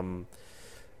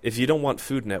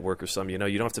Food Network or something, you know,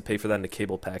 you don't have to pay for that in a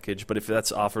cable package. But if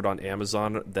that's offered on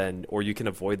Amazon, then, or you can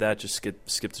avoid that, just skip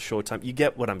to Showtime. You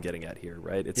get what I'm getting at here,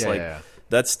 right? It's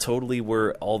that's totally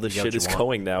where all this shit is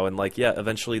going now. And like, yeah,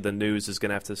 eventually the news is going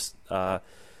to have to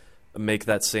make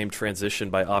that same transition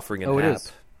by offering an app. It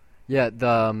is. Yeah,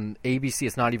 the ABC,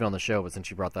 it's not even on the show, but since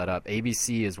you brought that up,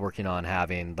 ABC is working on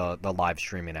having the live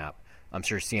streaming app. I'm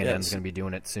sure CNN's going to be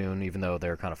doing it soon, even though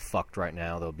they're kind of fucked right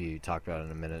now. They'll be talked about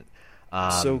in a minute.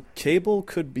 So cable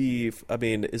could be, I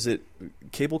mean,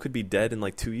 cable could be dead in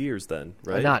like 2 years then,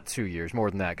 right? Not 2 years, more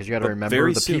than that, because you got to remember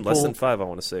very the soon, people. less than 5, I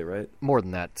want to say, right? More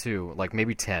than that too, like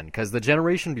maybe 10, because the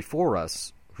generation before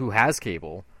us who has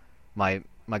cable, my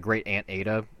great aunt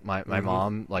Ada, my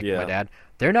mom, like my dad,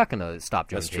 they're not going to stop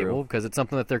doing cable because it's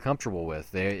something that they're comfortable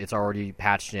with. It's already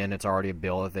patched in. It's already a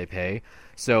bill that they pay.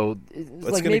 So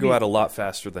it's going to go out a lot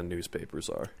faster than newspapers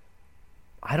are.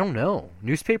 I don't know.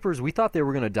 Newspapers, we thought they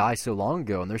were going to die so long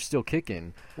ago, and they're still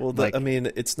kicking. Well, I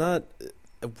mean, it's not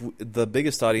the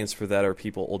biggest audience for that are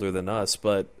people older than us,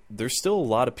 but there's still a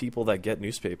lot of people that get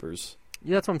newspapers.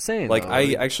 Yeah, that's what I'm saying. Like,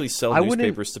 I actually sell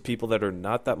newspapers to people that are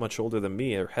not that much older than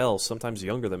me, or hell, sometimes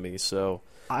younger than me. So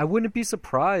I wouldn't be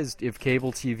surprised if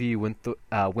cable TV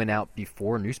went out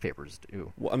before newspapers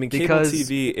do. Well, I mean, cable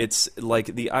TV, it's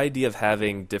like the idea of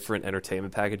having different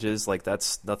entertainment packages, like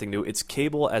that's nothing new. It's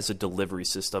cable as a delivery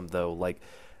system, though. Like,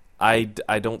 I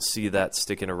don't see that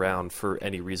sticking around for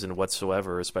any reason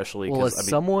whatsoever, especially because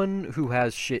someone who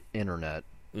has shit internet,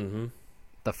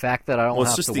 the fact that I don't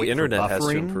have to wait for buffering. Well, it's just the internet has to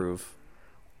improve.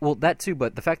 Well, that too,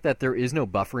 but the fact that there is no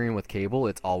buffering with cable,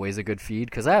 it's always a good feed,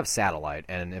 because I have satellite,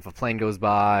 and if a plane goes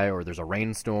by, or there's a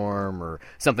rainstorm, or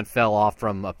something fell off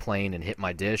from a plane and hit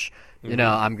my dish, you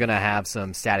know, I'm going to have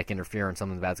some static interference,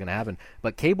 something bad's going to happen.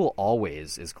 But cable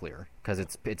always is clear, because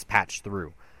it's patched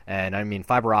through. And, I mean,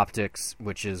 fiber optics,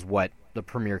 which is what the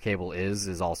premier cable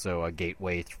is also a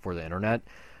gateway for the internet.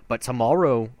 But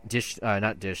tomorrow,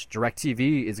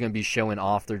 DirecTV is going to be showing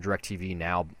off their DirecTV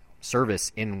Now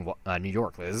service in New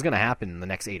York. This is going to happen in the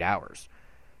next 8 hours.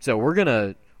 So we're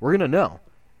gonna know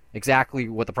exactly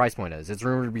what the price point is. It's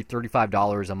rumored to be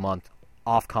 $35 a month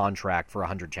off contract for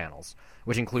 100 channels,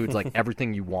 which includes like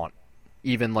everything you want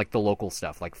even like the local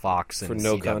stuff like Fox and For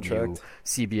no CW, contract?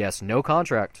 CBS, no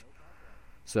contract.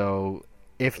 So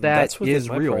if That's that within is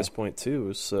my real, price point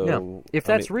too. So yeah, if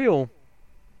I that's mean, real,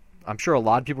 I'm sure a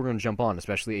lot of people are going to jump on,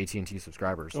 especially AT&T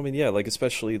subscribers. I mean, yeah, like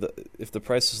especially if the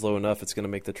price is low enough, it's going to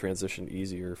make the transition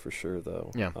easier for sure,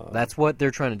 though. Yeah, that's what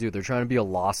they're trying to do. They're trying to be a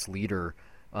loss leader.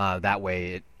 That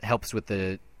way, it helps with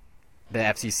the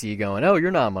FCC going, oh,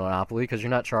 you're not a monopoly because you're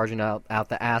not charging out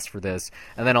the ass for this.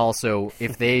 And then also,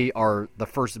 if they are the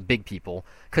first big people,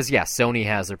 because, yeah, Sony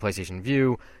has their PlayStation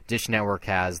Vue, Dish Network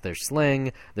has their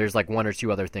Sling, there's like one or two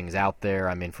other things out there.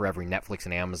 I mean, for every Netflix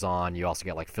and Amazon, you also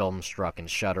get like Filmstruck and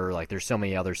Shudder. Like, there's so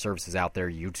many other services out there,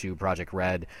 YouTube, Project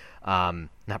Red,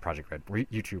 not Project Red,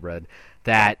 YouTube Red,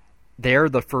 that they're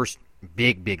the first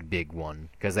big one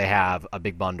because they have a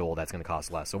big bundle that's going to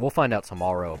cost less. So we'll find out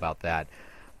tomorrow about that.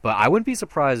 But I wouldn't be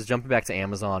surprised, jumping back to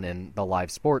Amazon and the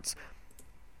live sports,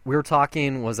 we were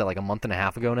talking, was that like a month and a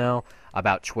half ago now,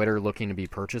 about Twitter looking to be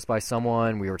purchased by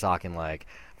someone. We were talking like,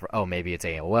 maybe it's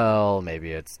AOL,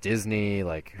 maybe it's Disney,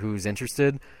 like who's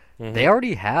interested? Mm-hmm. They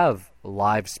already have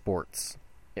live sports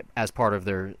as part of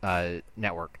their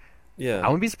network. Yeah. I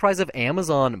wouldn't be surprised if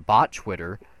Amazon bought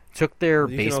Twitter, took their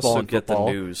you baseball and get football.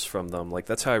 The news from them. Like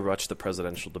that's how I watch the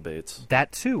presidential debates.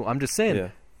 That too. I'm just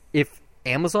saying, if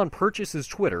Amazon purchases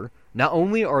Twitter, not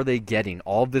only are they getting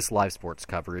all of this live sports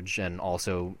coverage and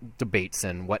also debates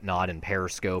and whatnot and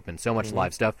Periscope and so much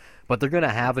live stuff, but they're going to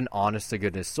have an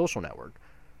honest-to-goodness social network.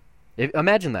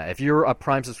 Imagine that. If you're a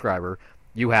Prime subscriber,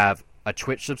 you have a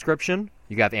Twitch subscription,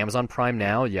 you got Amazon Prime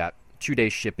Now, you got 2-day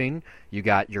shipping, you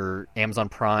got your Amazon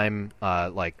Prime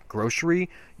like grocery,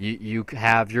 you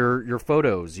have your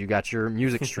photos, you got your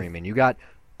music streaming, you got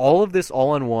all of this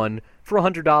all in one for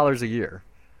 $100 a year.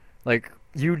 Like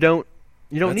you don't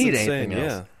need anything else.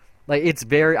 Yeah. Like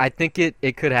I think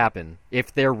it could happen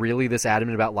if they're really this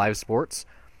adamant about live sports,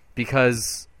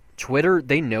 because Twitter,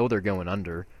 they know they're going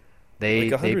under.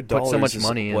 They put so much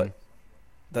money in.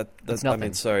 That's nothing. I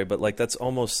mean, sorry, but like that's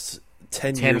almost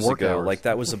 10 years ago. Hours. Like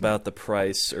that was about the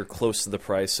price or close to the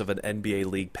price of an NBA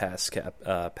League Pass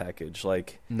package.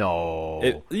 Like no,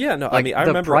 like, I mean, I the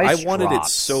remember I wanted drops.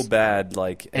 it so bad.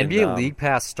 Like NBA League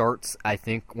Pass starts, I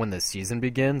think, when the season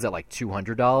begins at like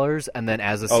 $200, and then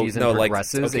as the season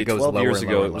progresses, it goes 12 lower. years and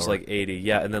ago, lower it was like 80.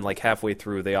 Yeah, and then like halfway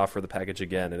through, they offer the package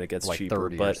again, and it gets like cheaper.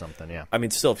 30 but or something. Yeah, I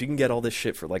mean, still, if you can get all this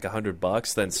shit for like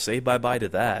 $100, then say bye bye to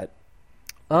that.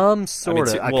 Sort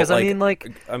of, because I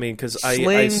mean, because Sling,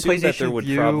 I assume PlayStation that there would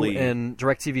Vue, probably and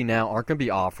DirecTV Now aren't going to be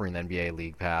offering the NBA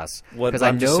League Pass. What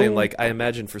I'm just saying, like I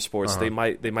imagine for sports, they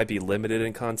might be limited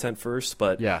in content first,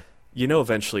 but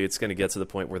eventually it's going to get to the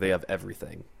point where they have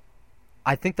everything.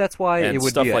 I think that's why and it would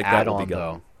stuff be an like that add-on,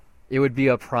 though. It would be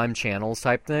a Prime Channels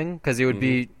type thing, because it would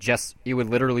be it would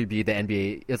literally be the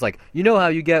NBA. It's like, you know how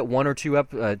you get one or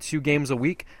two games a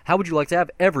week? How would you like to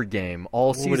have every game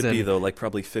all season? What would it be, though? Like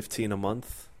probably 15 a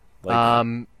month?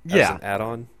 Like, yeah. As an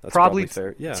add-on? That's probably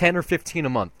fair. Yeah. 10 or 15 a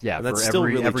month, yeah, and that's for still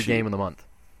really every cheap. game in the month.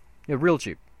 Yeah, real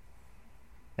cheap.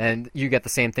 And you get the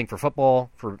same thing for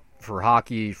football, for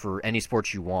hockey, for any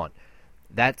sports you want.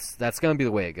 That's going to be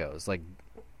the way it goes. Like,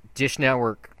 Dish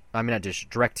Network... I mean, not Dish.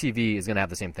 DirecTV is going to have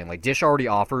the same thing. Like, Dish already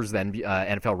offers the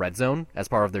NFL Red Zone as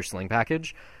part of their Sling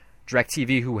package.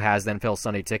 DirecTV, who has the NFL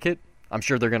Sunday Ticket, I'm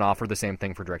sure they're going to offer the same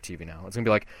thing for DirecTV now. It's going to be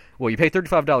like, well, you pay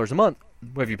 $35 a month.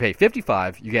 Well, if you pay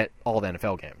 $55, you get all the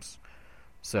NFL games.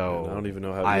 So I don't even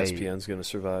know how ESPN's going to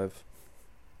survive.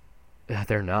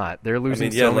 They're not. They're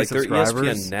losing so many subscribers. Their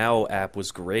ESPN Now app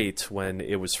was great when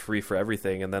it was free for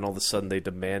everything, and then all of a sudden they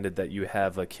demanded that you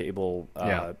have a cable,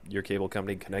 your cable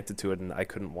company connected to it, and I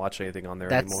couldn't watch anything on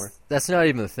there anymore. That's not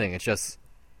even the thing. It's just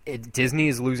Disney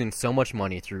is losing so much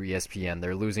money through ESPN.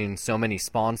 They're losing so many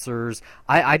sponsors.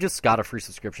 I just got a free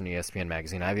subscription to ESPN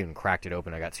Magazine. I haven't even cracked it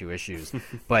open. I got 2 issues.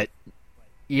 But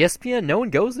ESPN, no one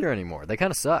goes there anymore. They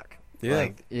kind of suck. Yeah.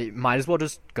 Like, it might as well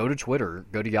just go to Twitter,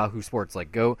 go to Yahoo Sports,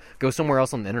 like go somewhere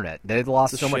else on the internet. They've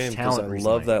lost so much talent recently.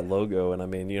 I love that logo, and I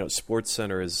mean, Sports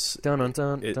Center is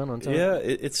dun-dun-dun. Yeah,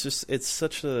 it's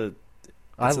such a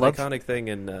iconic thing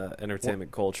in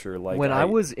entertainment culture. Like when I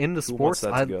was into sports,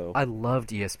 I loved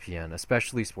ESPN,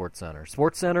 especially Sports Center.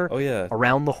 Sports Center,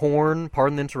 Around the Horn,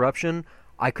 pardon the interruption.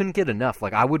 I couldn't get enough.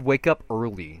 Like, I would wake up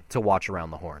early to watch Around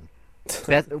the Horn.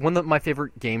 That's one of my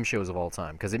favorite game shows of all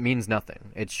time, because it means nothing.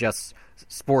 It's just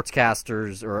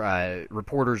sportscasters or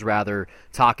reporters, rather,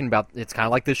 talking about. It's kind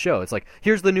of like this show. It's like,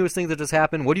 here's the newest thing that just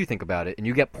happened. What do you think about it? And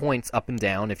you get points up and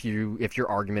down if your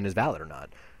argument is valid or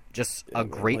not. Just a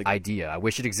great idea. I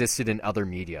wish it existed in other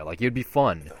media. Like, it'd be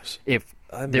fun if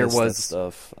I there miss was that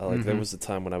stuff. There was a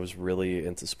time when I was really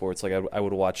into sports. Like I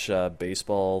would watch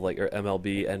baseball, like or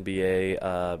MLB, NBA,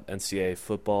 NCAA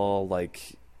football. Like,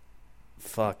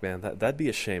 fuck, man, that'd be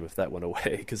a shame if that went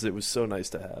away because it was so nice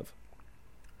to have.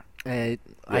 I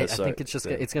think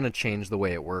it's going to change the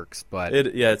way it works, but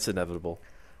it's inevitable.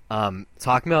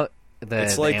 Talking about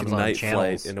it's the like Amazon Night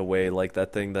channels. Flight in a way, like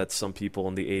that thing that some people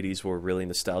in the '80s were really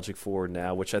nostalgic for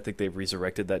now, which I think they've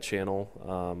resurrected that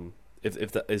channel.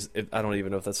 If I don't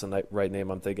even know if that's the right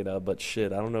name I'm thinking of, but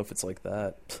shit, I don't know if it's like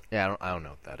that. Yeah, I don't know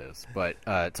what that is. But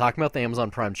talking about the Amazon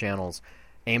Prime channels,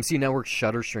 AMC Network's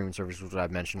Shudder streaming service, which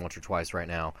I've mentioned once or twice right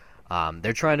now,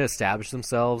 they're trying to establish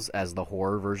themselves as the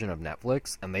horror version of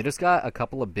Netflix, and they just got a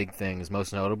couple of big things,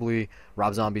 most notably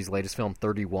Rob Zombie's latest film,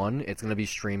 31. It's going to be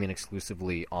streaming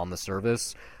exclusively on the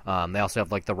service. They also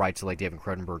have like the rights to like David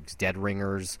Cronenberg's Dead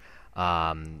Ringers,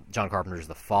 John Carpenter's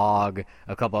The Fog,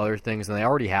 a couple other things, and they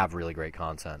already have really great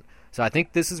content. So I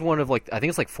think this is one of like, I think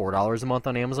it's like $4 a month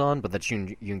on Amazon, but that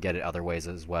you can get it other ways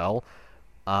as well.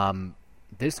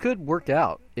 This could work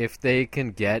out if they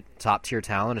can get top tier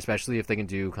talent, especially if they can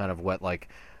do kind of what like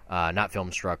not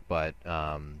Filmstruck, but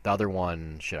the other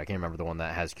one, I can't remember the one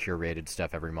that has curated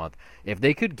stuff every month. If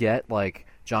they could get like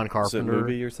John Carpenter, is it a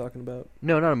movie you're talking about?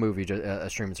 No, not a movie, just a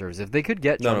streaming service. If they could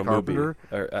get John Carpenter,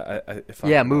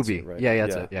 movie, right. Yeah,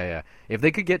 that's it. Yeah. If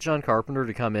they could get John Carpenter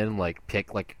to come in and like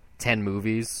pick like 10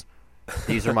 movies,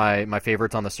 these are my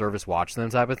favorites on the service, watch them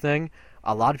type of thing,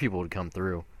 a lot of people would come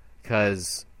through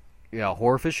because. Yeah,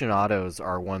 horror aficionados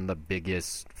are one of the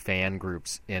biggest fan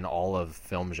groups in all of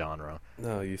film genre.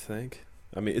 No, you think?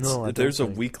 I mean, there's a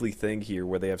weekly thing here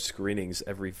where they have screenings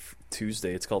every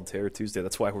Tuesday. It's called Terror Tuesday.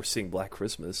 That's why we're seeing Black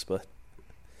Christmas. But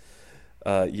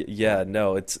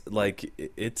it's like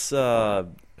it's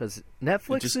because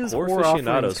Netflix's horror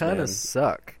offerings kind of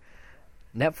suck.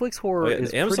 Netflix horror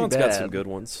is Amazon's pretty bad. got some good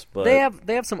ones, but they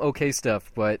have some okay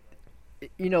stuff. But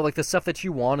like the stuff that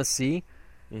you want to see.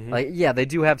 Mm-hmm. Like, yeah, they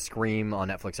do have Scream on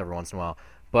Netflix every once in a while.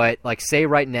 But, like, say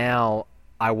right now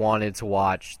I wanted to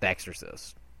watch The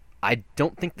Exorcist. I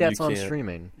don't think that's on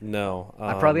streaming. No.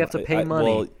 I probably have to pay money.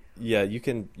 Well, yeah, you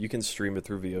can stream it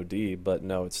through VOD, but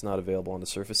no, it's not available on the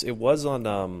Surface. It was on,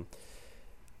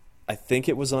 I think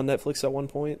it was on Netflix at one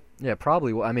point. Yeah,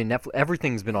 probably. I mean,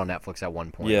 everything's been on Netflix at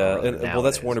one point. Yeah, well,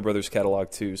 that's Warner Brothers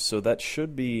catalog, too, so that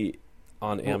should be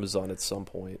on Amazon at some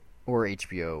point. Or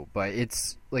HBO, but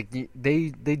it's like they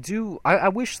do. I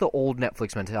wish the old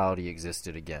Netflix mentality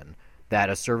existed again. That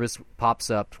a service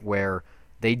pops up where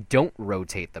they don't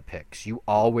rotate the picks. You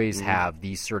always have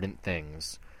these certain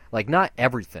things. Like not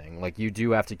everything. Like you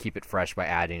do have to keep it fresh by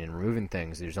adding and removing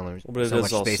things. There's only so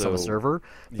much space on the server.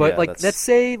 But let's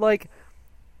say like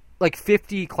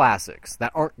 50 classics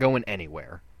that aren't going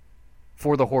anywhere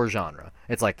for the horror genre.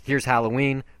 It's like here's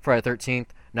Halloween, Friday the 13th.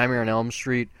 Nightmare on Elm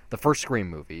Street, the first Scream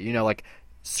movie. Like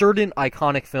certain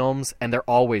iconic films, and they're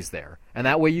always there. And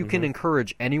that way you can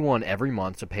encourage anyone every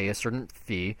month to pay a certain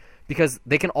fee because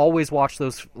they can always watch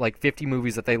those like 50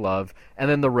 movies that they love, and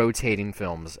then the rotating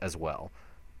films as well.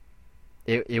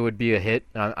 It would be a hit.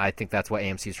 I think that's what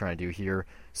AMC is trying to do here.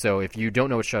 So if you don't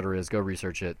know what Shudder is, go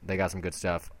research it. They got some good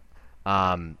stuff.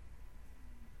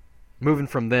 Moving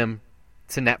from them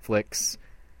to Netflix.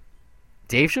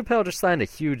 Dave Chappelle just signed a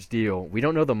huge deal. We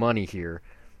don't know the money here.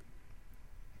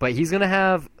 But he's going to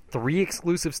have 3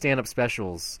 exclusive stand-up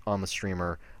specials on the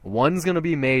streamer. One's going to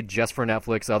be made just for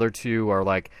Netflix. The other 2 are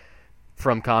like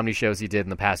from comedy shows he did in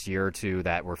the past year or 2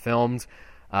 that were filmed.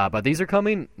 But these are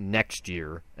coming next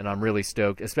year, and I'm really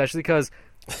stoked, especially because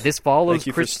this follows Thank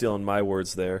you for stealing my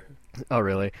words there. Oh,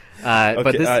 really? Okay,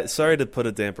 but sorry to put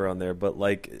a damper on there, but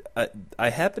like I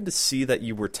happened to see that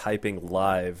you were typing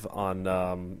live on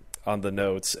the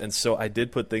notes, and so I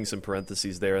did put things in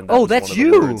parentheses there. And that's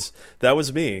you. That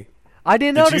was me. I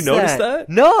didn't notice that. Did you notice that?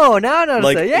 No, now I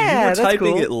noticed that. Yeah, you were that's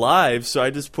typing cool. it live, so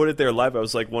I just put it there live. I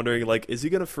was like wondering, like, is he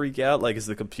gonna freak out? Like, is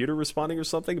the computer responding or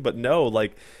something? But no,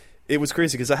 like. It was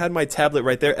crazy because I had my tablet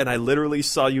right there, and I literally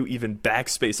saw you even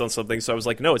backspace on something. So I was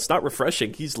like, "No, it's not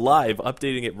refreshing. He's live,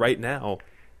 updating it right now."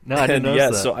 No, I didn't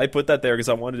notice that. So I put that there because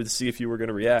I wanted to see if you were going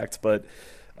to react. But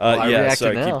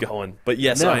sorry, keep going. But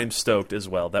yes, I am stoked as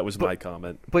well. That was my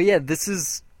comment. But yeah, this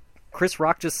is Chris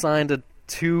Rock just signed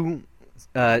two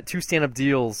stand-up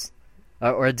deals,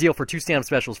 or a deal for 2 stand-up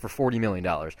specials for $40 million.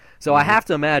 So I have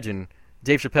to imagine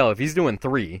Dave Chappelle, if he's doing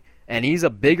 3. And he's a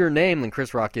bigger name than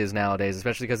Chris Rock is nowadays,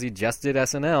 especially because he just did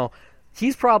SNL.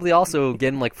 He's probably also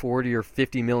getting like $40 or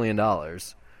 $50 million.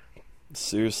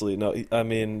 Seriously, no. I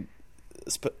mean,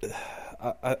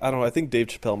 I don't know. I think Dave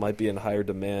Chappelle might be in higher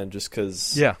demand just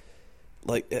because. Yeah.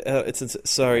 Like,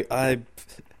 sorry,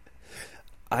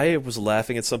 I was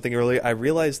laughing at something earlier. I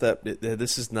realized that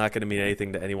this is not going to mean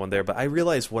anything to anyone there, but I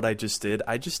realized what I just did.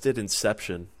 I just did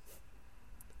Inception.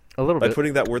 A little By bit.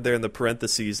 putting that word there in the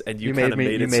parentheses, and you kind of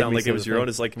made it sound like it was your own.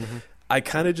 It's like, I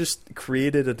kind of just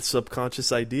created a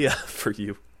subconscious idea for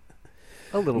you.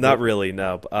 A little bit. Not really,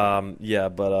 no.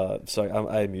 Sorry,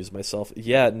 I amuse myself.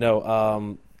 Yeah,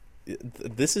 no,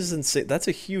 this is insane. That's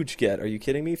a huge get. Are you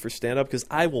kidding me? For stand-up? Because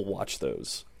I will watch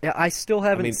those. Yeah, I still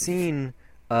haven't seen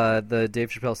the Dave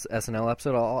Chappelle SNL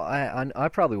episode. I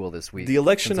probably will this week. The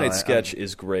election night sketch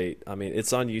is great. I mean,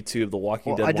 it's on YouTube. The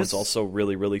Walking Dead one's also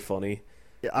really, really funny.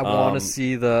 I want to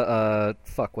see the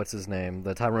what's his name?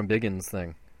 The Tyrone Biggins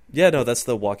thing. Yeah, no, that's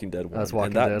the Walking Dead one. That's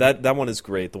Walking Dead. That one is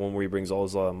great. The one where he brings all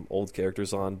his old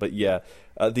characters on. But yeah,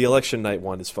 the election night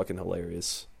one is fucking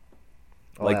hilarious.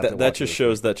 That just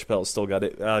shows that Chappelle still got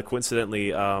it.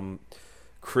 Coincidentally,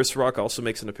 Chris Rock also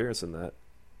makes an appearance in that.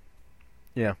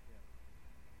 Yeah.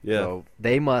 Yeah. So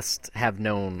they must have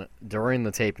known during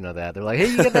the taping of that. They're like, hey,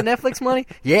 you get the Netflix money?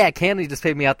 Yeah, Kennedy just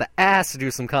paid me out the ass to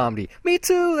do some comedy. Me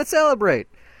too, let's celebrate.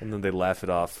 And then they laugh it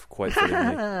off quite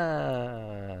fittingly.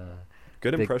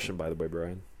 Good impression, by the way,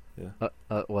 Brian. Yeah.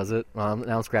 Was it? Now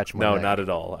I'm scratching my neck. No, not at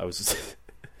all. I was just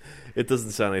it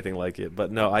doesn't sound anything like it,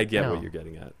 but no, I get what you're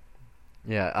getting at.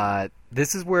 Yeah,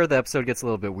 this is where the episode gets a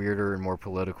little bit weirder and more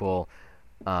political.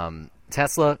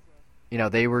 Tesla,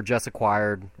 they were just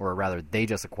acquired, or rather, they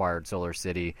just acquired Solar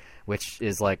City, which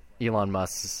is like Elon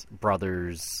Musk's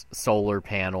brother's solar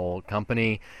panel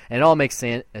company. And it all makes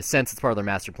sense. It's part of their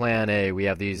master plan. Hey, we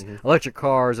have these electric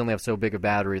cars, only have so big a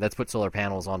battery. Let's put solar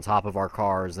panels on top of our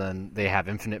cars, and they have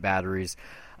infinite batteries.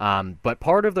 But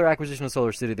part of their acquisition of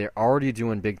Solar City, they're already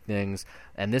doing big things.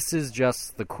 And this is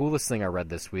just the coolest thing I read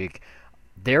this week.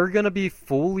 They're going to be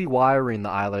fully wiring the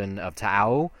island of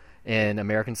Ta'au in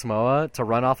American Samoa to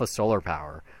run off of solar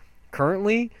power.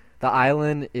 Currently, the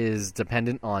island is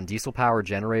dependent on diesel power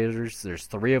generators. There's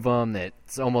 3 of them.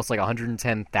 It's almost like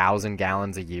 110,000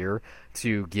 gallons a year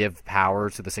to give power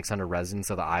to the 600 residents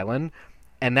of the island.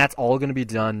 And that's all going to be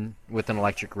done with an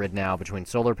electric grid now between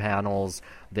solar panels,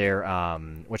 their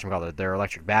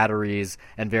electric batteries,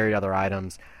 and various other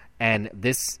items. And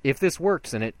if this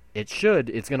works, and it's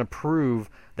going to prove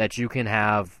that you can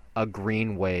have a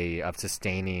green way of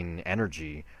sustaining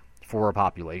energy for a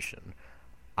population.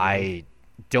 I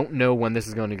don't know when this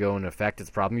is going to go into effect. It's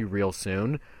probably real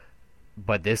soon,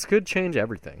 but this could change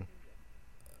everything.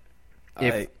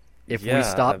 If we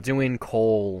stop doing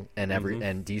coal and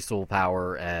and diesel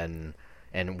power and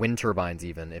wind turbines,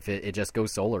 even if it just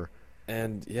goes solar.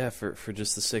 And yeah, for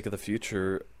just the sake of the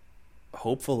future,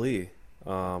 hopefully.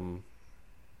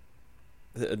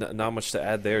 Not much to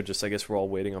add there. Just I guess we're all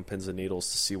waiting on pins and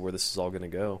needles to see where this is all going to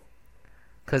go.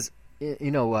 Because you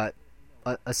know what,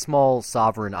 a small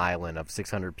sovereign island of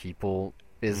 600 people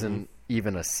isn't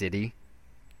even a city,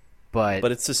 but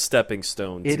it's a stepping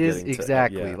stone. It is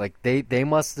exactly like they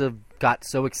must have got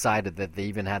so excited that they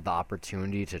even had the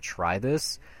opportunity to try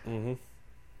this.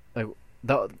 Like,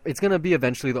 it's going to be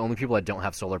eventually the only people that don't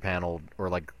have solar panel or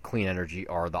like clean energy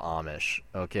are the Amish.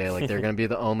 Okay, like they're going to be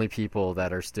the only people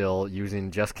that are still using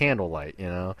just candlelight.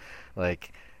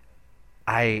 Like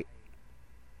there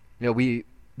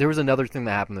was another thing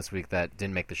that happened this week that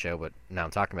didn't make the show, but now I'm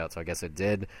talking about it, so I guess it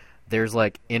did. There's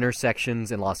like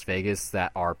intersections in Las Vegas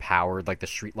that are powered, like the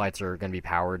streetlights are going to be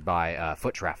powered by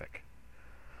foot traffic.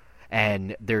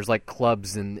 And there's like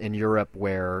clubs in Europe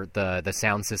where the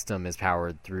sound system is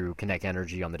powered through kinetic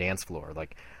energy on the dance floor.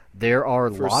 Like there are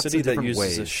lots of different ways. For a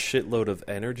city that uses a shitload of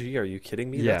energy, are you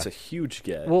kidding me? Yeah. That's a huge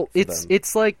get. Well,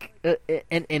 it's like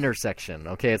an intersection.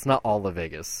 Okay, it's not all of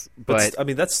Vegas, but I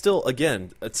mean that's still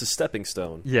it's a stepping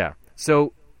stone. Yeah.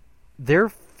 So they're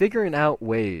figuring out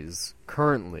ways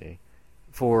currently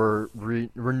for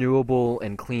renewable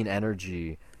and clean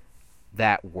energy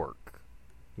that work.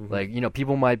 Like,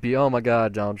 people might be, oh my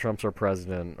God, Donald Trump's our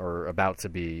president, or about to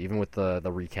be, even with the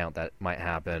recount that might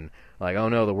happen. Like, oh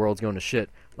no, the world's going to shit.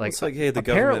 Like, it's like, hey, the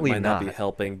government might not be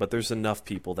helping, but there's enough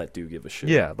people that do give a shit.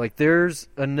 Yeah, like there's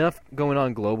enough going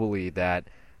on globally that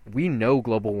we know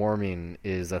global warming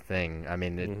is a thing. I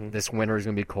mean, this winter is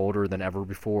going to be colder than ever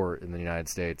before in the United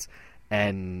States.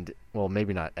 And, well,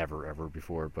 maybe not ever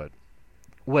before, but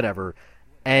whatever.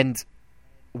 And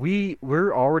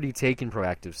we're already taking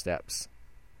proactive steps.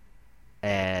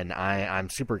 And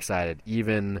I'm super excited,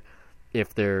 even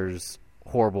if there's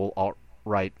horrible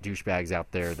alt-right douchebags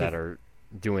out there that are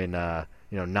doing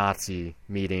Nazi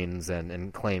meetings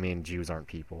and claiming Jews aren't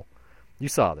people. You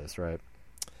saw this, right?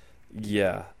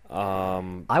 Yeah.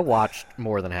 I watched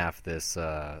more than half this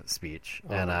speech,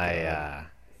 and I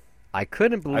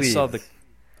couldn't believe.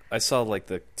 I saw like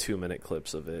the 2-minute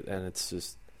clips of it, and it's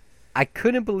just I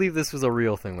couldn't believe this was a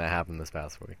real thing that happened this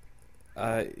past week.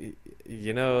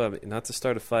 You know, I mean, not to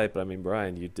start a fight, but I mean,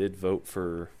 Brian, you did vote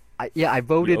for. I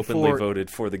voted you openly for. voted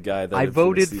for the guy that. I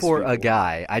voted these for people. a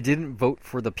guy. I didn't vote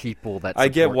for the people that. I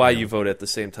get why him. you vote at the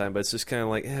same time, but it's just kind of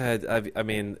like, I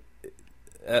mean,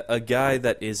 a guy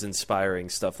that is inspiring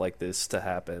stuff like this to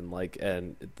happen, like,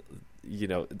 and you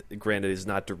know, granted, is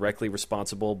not directly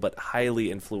responsible, but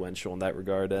highly influential in that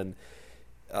regard, and.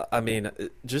 I mean,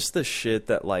 just the shit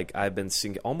that, like, I've been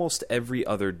seeing almost every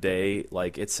other day.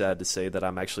 Like, it's sad to say that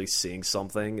I'm actually seeing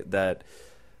something that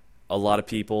a lot of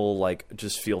people, like,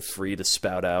 just feel free to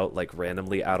spout out, like,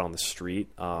 randomly out on the street.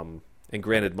 And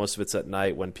granted, most of it's at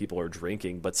night when people are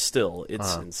drinking, but still,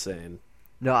 it's insane.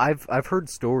 No, I've heard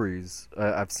stories.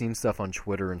 I've seen stuff on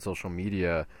Twitter and social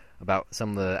media about some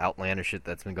of the outlandish shit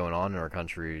that's been going on in our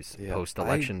countries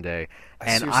post-election day,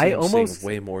 and I almost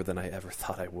way more than I ever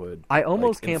thought I would. I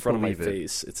almost like, can't in front believe of my it.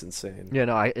 face. It's insane. Yeah,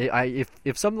 no,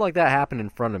 if something like that happened in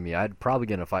front of me, I'd probably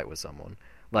get in a fight with someone.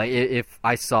 Like if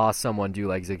I saw someone do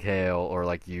like Zig Heil or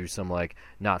like use some like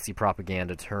Nazi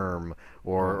propaganda term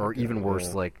or even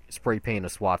worse, like spray paint a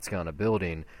swastika on a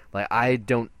building. Like I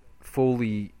don't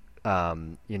fully,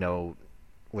 you know.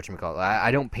 Whatchamacallit,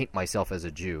 I don't paint myself as a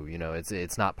Jew, you know.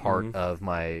 It's not part of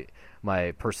my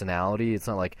personality. It's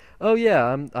not like, oh yeah,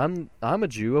 I'm a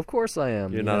Jew, of course I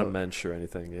am. You're not a mensch or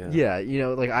anything, yeah. Yeah, you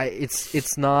know, like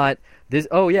it's not this.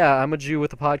 Oh yeah, I'm a Jew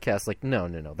with a podcast. Like no,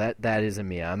 that isn't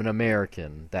me. I'm an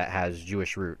American that has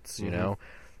Jewish roots, you know.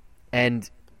 And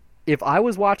if I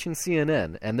was watching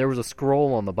CNN and there was a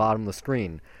scroll on the bottom of the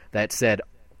screen that said,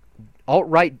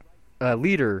 alt-right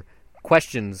leader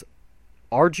questions,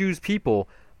 are Jews people?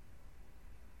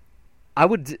 I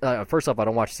would first off, I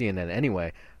don't watch CNN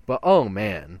anyway, but oh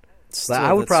man, Still,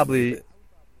 I would probably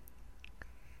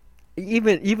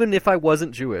even if I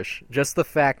wasn't Jewish, just the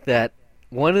fact that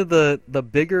one of the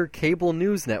bigger cable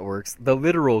news networks, the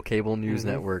literal cable news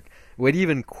network, would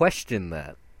even question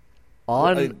that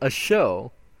on a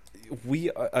show.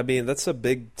 I mean, that's a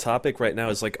big topic right now.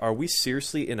 Is like, are we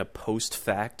seriously in a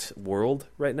post-fact world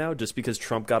right now? Just because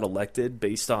Trump got elected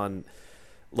based on,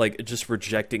 like, just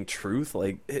rejecting truth?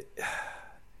 Like,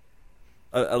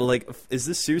 like, is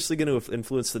this seriously going to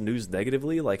influence the news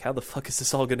negatively? Like, how the fuck is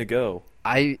this all going to go?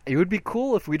 It would be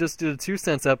cool if we just did a 2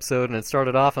 Cents episode and it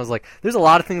started off. I was like, there's a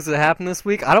lot of things that happened this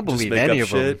week. I don't believe any of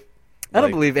them. I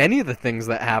don't believe any of the things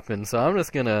that happened. So I'm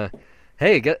just gonna,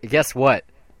 hey, guess what?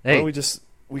 Hey, why don't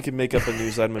we can make up a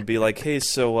news item and be like, hey,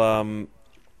 so,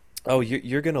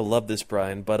 you're going to love this,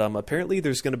 Brian, but apparently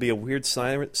there's going to be a weird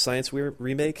science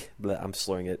remake. I'm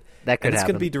slurring it. That could and it's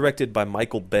happen. going to be directed by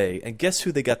Michael Bay. And guess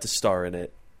who they got to star in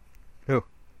it? Who?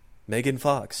 Megan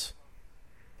Fox.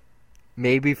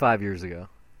 Maybe 5 years ago.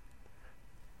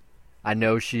 I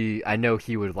know he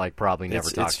would like probably never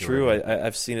talk to her. It's true.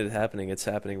 I've seen it happening. It's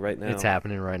happening right now. It's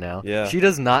happening right now. Yeah. She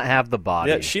does not have the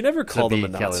body. Yeah, she never called him a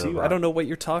Nazi. Kelly I don't know what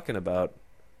you're talking about.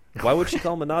 Why would she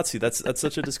call him a Nazi? That's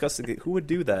such a disgusting thing. Who would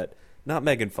do that? Not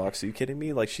Megan Fox. Are you kidding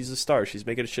me? Like, she's a star. She's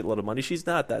making a shitload of money. She's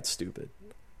not that stupid.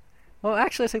 Well,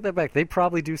 actually, I take that back. They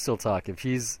probably do still talk. If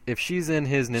she's in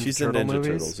his Ninja Turtle movies,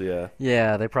 Turtles, yeah.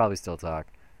 Yeah, they probably still talk.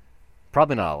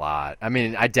 Pretending a lot. I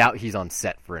mean, I doubt he's on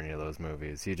set for any of those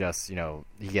movies. He just, he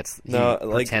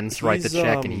pretends to write the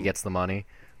check and he gets the money.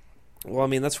 Well, I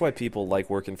mean, that's why people like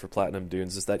working for Platinum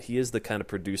Dunes, is that he is the kind of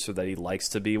producer that he likes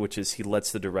to be, which is he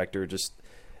lets the director just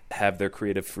have their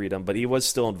creative freedom. But he was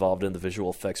still involved in the visual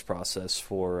effects process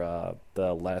for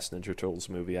the last Ninja Turtles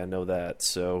movie. I know that.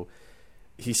 So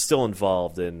he's still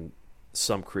involved in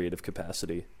some creative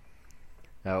capacity.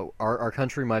 Now, our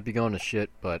country might be going to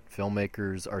shit, but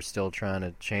filmmakers are still trying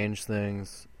to change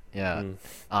things. Yeah.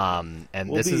 And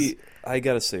I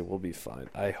gotta say, we'll be fine.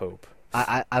 I hope.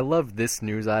 I love this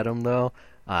news item, though.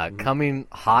 Coming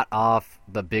hot off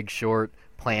The Big Short,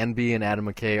 Plan B and Adam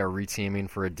McKay are reteaming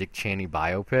for a Dick Cheney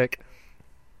biopic.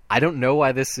 I don't know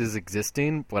why this is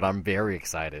existing, but I'm very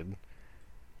excited.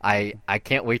 I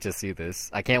can't wait to see this.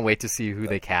 I can't wait to see who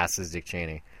they cast as Dick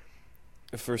Cheney.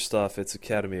 First off, it's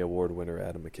Academy Award winner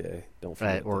Adam McKay. Don't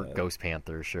forget or that. Ghost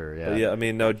Panther, sure, yeah. But yeah, I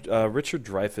mean, no. Richard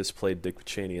Dreyfuss played Dick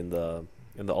Cheney in the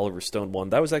Oliver Stone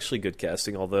one. That was actually good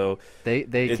casting, although they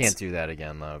can't do that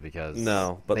again though because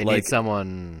they need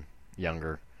someone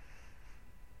younger.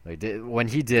 When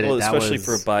he did it, especially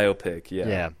for a biopic,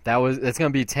 yeah. Yeah, it's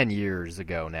going to be 10 years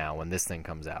ago now when this thing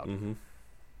comes out. Mm-hmm.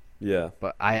 Yeah,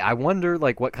 but I wonder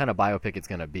what kind of biopic it's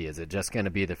going to be. Is it just going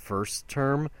to be the first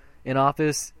term in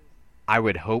office? I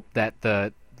would hope that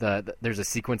there's a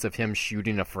sequence of him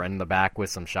shooting a friend in the back with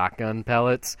some shotgun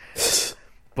pellets.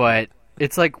 But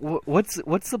It's like, what's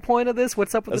the point of this?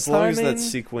 What's up with As the long timing? as that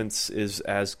sequence is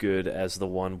as good as the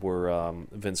one where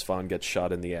Vince Vaughn gets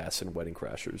shot in the ass in Wedding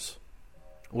Crashers.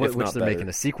 Which not they're better. making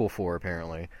a sequel for,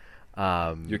 apparently.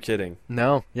 You're kidding.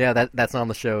 No, yeah, that's not on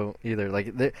the show either.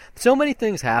 Like, so many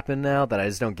things happen now that I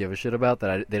just don't give a shit about.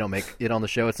 They don't make it on the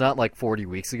show. It's not like 40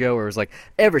 weeks ago where it was like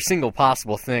every single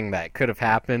possible thing that could have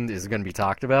happened is going to be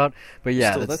talked about. But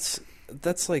yeah, Still,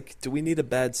 that's like, do we need a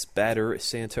badder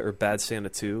Santa or Bad Santa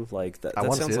 2? Like that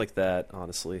sounds like that,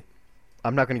 honestly.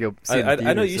 I'm not going to go see it in theaters,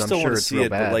 I know you so still I'm want sure to it's see real it,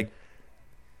 bad. but like,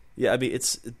 yeah, I mean,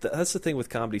 that's the thing with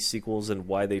comedy sequels and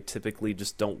why they typically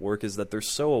just don't work is that they're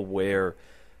so aware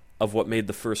of what made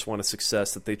the first one a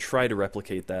success that they try to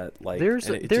replicate that. Like,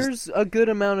 there's a good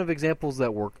amount of examples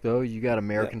that work though. You got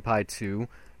American Pie 2.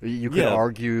 You could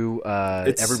argue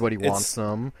Everybody Wants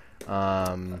Some.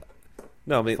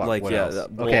 No, I mean, like, what yeah, else?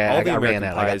 well, Okay, all the I ran American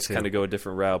out. I got Pies two. kind of go a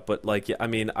different route, but like, yeah, I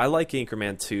mean, I like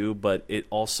Anchorman 2, but it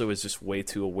also is just way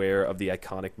too aware of the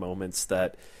iconic moments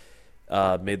that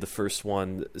made the first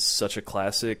one such a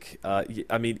classic.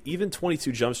 I mean, even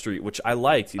 22 Jump Street, which I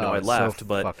liked, I laughed,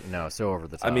 so over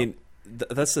the top. I mean,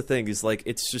 that's the thing is like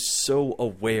it's just so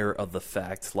aware of the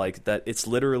fact like that it's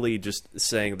literally just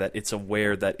saying that it's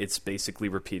aware that it's basically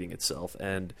repeating itself,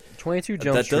 and 22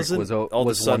 Jump that Street doesn't was all of a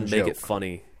was sudden one make joke. it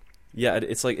funny. Yeah,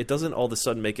 it's like it doesn't all of a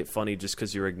sudden make it funny just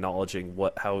because you're acknowledging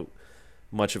how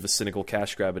much of a cynical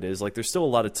cash grab it is. Like there's still a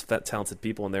lot of talented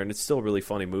people in there, and it's still a really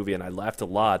funny movie, and I laughed a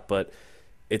lot, but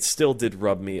it still did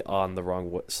rub me on the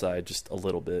wrong side just a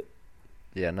little bit.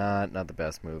 Yeah, not the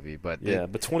best movie, but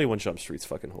but 21 Jump Street's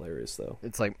fucking hilarious though.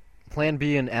 It's like Plan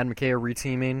B and Adam McKay are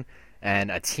reteaming, and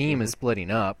a team is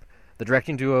splitting up. The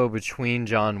directing duo between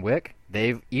John Wick,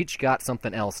 they've each got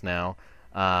something else now.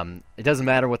 It doesn't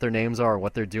matter what their names are or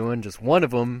what they're doing. Just one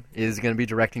of them is going to be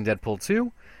directing Deadpool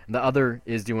 2, and the other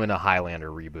is doing a Highlander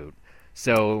reboot.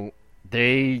 So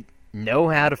they know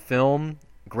how to film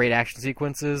great action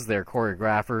sequences. They're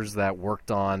choreographers that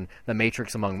worked on The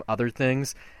Matrix, among other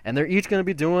things, and they're each going to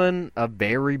be doing a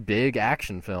very big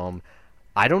action film.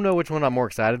 I don't know which one I'm more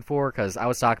excited for, because I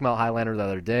was talking about Highlander the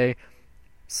other day.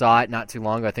 Saw it not too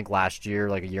long ago, I think last year,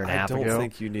 like a year and a half ago. I don't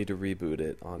think you need to reboot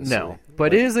it, honestly. No,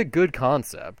 but it is a good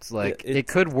concept. Like, it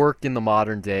could work in the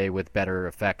modern day with better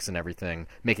effects and everything.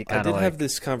 Make it kind of like... I did have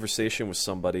this conversation with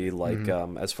somebody, like,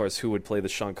 as far as who would play the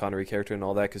Sean Connery character and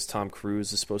all that, because Tom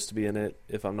Cruise is supposed to be in it,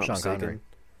 if I'm not mistaken. Connery.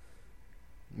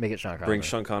 Make it Sean Connery. Bring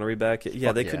Sean Connery back. Yeah,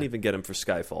 Fuck they yeah. couldn't even get him for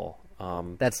Skyfall.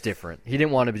 That's different. He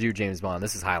didn't want to do James Bond.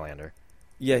 This is Highlander.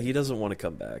 Yeah, he doesn't want to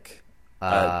come back.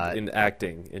 In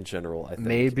acting in general, I think.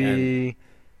 Maybe... And,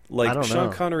 like, I don't Sean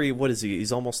know. Connery, what is he?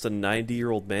 He's almost a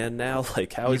 90-year-old man now.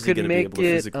 Like, how is he could going to be make able to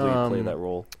physically it, play that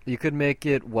role? You could make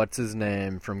it, what's his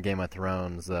name from Game of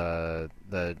Thrones? What's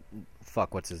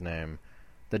his name?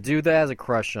 The dude that has a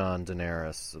crush on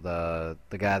Daenerys.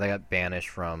 The guy that got banished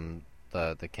from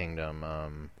the kingdom.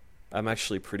 I'm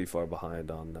actually pretty far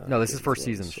behind on... No, this is Game of first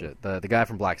Thrones, season so. shit. The guy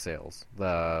from Black Sails.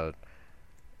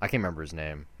 I can't remember his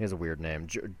name. He has a weird name.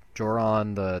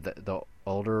 Joran, the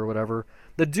older or whatever.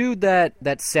 The dude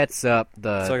that sets up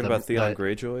the... Talking about Theon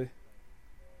Greyjoy?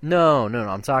 No.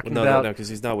 I'm talking about... No, because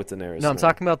he's not with Daenerys. No, I'm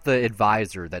talking about the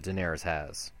advisor that Daenerys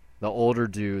has. The older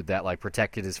dude that, like,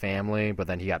 protected his family, but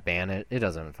then he got banned. It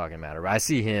doesn't fucking matter. But I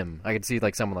see him. I could see,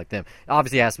 like, someone like them.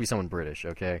 Obviously, it has to be someone British,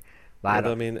 okay? But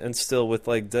I mean, and still, with,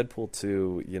 like, Deadpool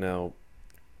 2,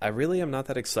 I really am not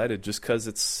that excited just because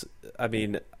it's... I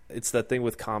mean, it's that thing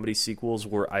with comedy sequels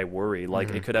where I worry.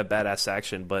 Like, it could have badass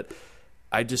action, but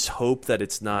I just hope that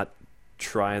it's not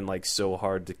trying, like, so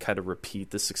hard to kind of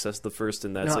repeat the success of the first,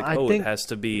 and that's it has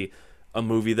to be a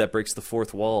movie that breaks the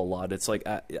fourth wall a lot. It's like,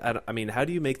 I mean, how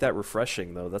do you make that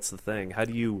refreshing, though? That's the thing. How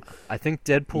do you I think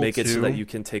Deadpool make 2, it so that you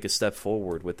can take a step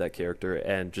forward with that character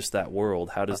and just that world?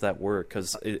 How does that work?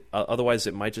 Because otherwise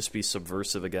it might just be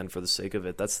subversive again for the sake of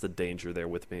it. That's the danger there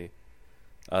with me.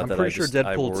 I'm that pretty sure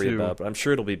Deadpool I worry 2 about, but I'm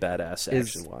sure it'll be badass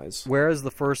action-wise. Whereas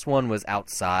the first one was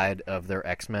outside of their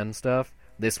X-Men stuff,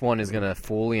 this one is going to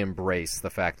fully embrace the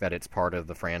fact that it's part of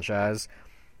the franchise,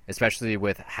 especially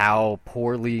with how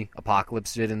poorly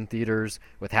Apocalypse did in theaters,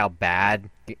 with how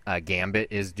bad Gambit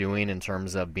is doing in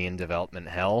terms of being development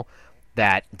hell,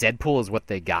 that Deadpool is what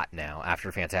they got now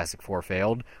after Fantastic Four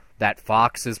failed, that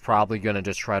Fox is probably going to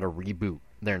just try to reboot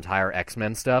their entire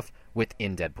X-Men stuff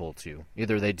within Deadpool 2.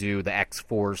 Either they do the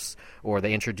X-Force, or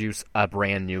they introduce a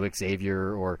brand new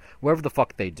Xavier, or whatever the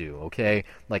fuck they do, okay?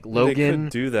 Like, Logan... They could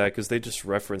do that, because they just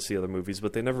reference the other movies,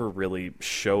 but they never really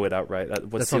show it outright.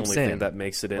 What's the only thing that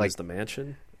makes it in is the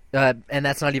mansion? And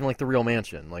that's not even like the real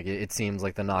mansion. Like it seems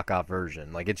like the knockoff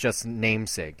version. Like it's just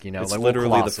namesake, you know. It's like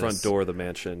literally the front door of the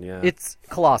mansion. Yeah, it's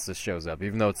Colossus shows up,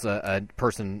 even though it's a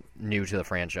person new to the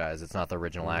franchise. It's not the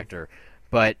original actor,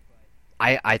 but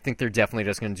I think they're definitely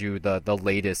just going to do the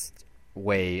latest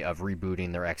way of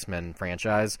rebooting their X-Men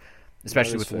franchise,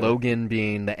 especially with fair. Logan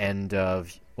being the end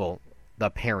of the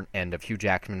apparent end of Hugh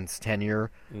Jackman's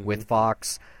tenure with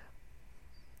Fox.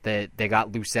 They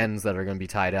got loose ends that are going to be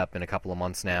tied up in a couple of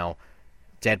months now.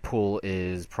 Deadpool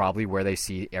is probably where they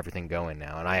see everything going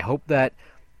now. And I hope that,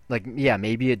 like, yeah,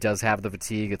 maybe it does have the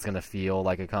fatigue. It's going to feel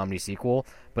like a comedy sequel.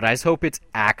 But I just hope it's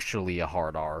actually a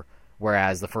hard R,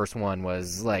 whereas the first one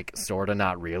was, like, sort of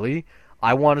not really.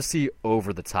 I want to see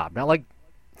over the top. Not like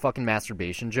fucking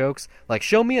masturbation jokes. Like,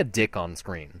 show me a dick on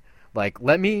screen. Like,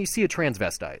 let me see a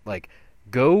transvestite. Like,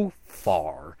 go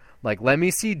far. Like, let me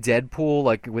see Deadpool,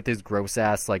 like, with his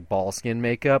gross-ass, like, ball skin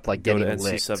makeup, like, go getting to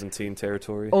licked. NC-17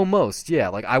 territory. Almost, yeah.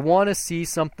 Like, I want to see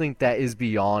something that is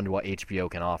beyond what HBO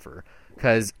can offer.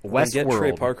 Because Get Trey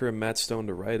Westworld... Parker and Matt Stone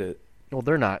to write it. Well,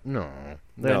 they're not... No.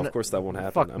 No, of course that won't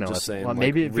happen. Fuck I'm no. just saying, Well, like,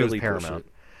 maybe if really it was push Paramount.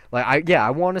 it. Like, I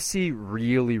want to see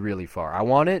really, really far. I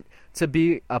want it to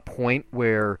be a point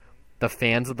where the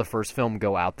fans of the first film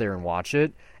go out there and watch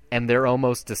it, and they're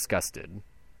almost disgusted.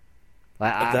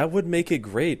 That would make it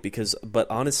great but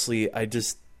honestly,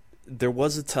 there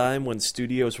was a time when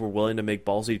studios were willing to make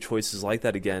ballsy choices like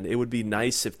that again. It would be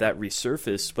nice if that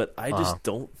resurfaced, but I just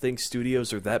don't think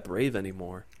studios are that brave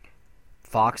anymore.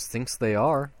 Fox thinks they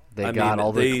are. They got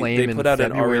all the claim They put out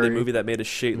February. an R-rated movie that made a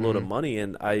shitload of money,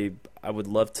 and I would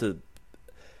love to.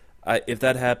 If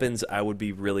that happens, I would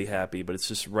be really happy. But it's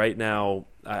just right now,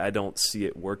 I don't see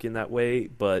it working that way.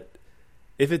 But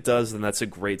if it does, then that's a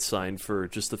great sign for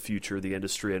just the future of the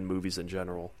industry and movies in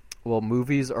general. Well,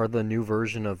 movies are the new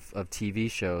version of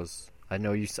TV shows. I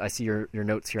know you. I see your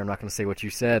notes here. I'm not going to say what you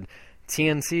said.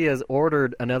 TNT has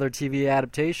ordered another TV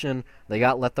adaptation. They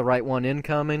got Let the Right One In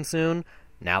coming soon.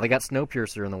 Now they got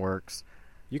Snowpiercer in the works.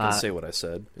 You can say what I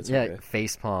said. It's yeah, okay.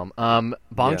 facepalm.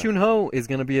 Bong Joon-ho is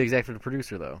going to be executive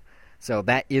producer, though. So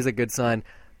that is a good sign.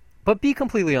 But be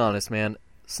completely honest, man.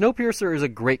 Snowpiercer is a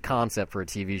great concept for a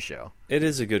TV show. It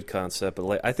is a good concept,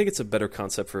 but I think it's a better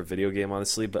concept for a video game,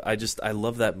 honestly. But I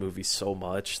love that movie so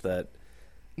much that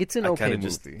it's an I okay kind of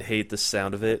movie. just hate the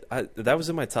sound of it. That was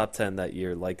in my top 10 that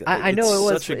year. Like I know it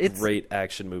was. Such a great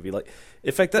action movie. Like,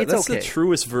 in fact, that's okay. the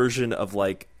truest version of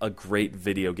like a great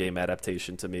video game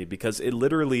adaptation to me, because it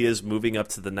literally is moving up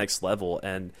to the next level,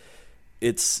 and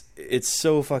it's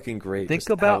so fucking great. Think just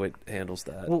about how it handles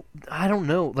that. Well, I don't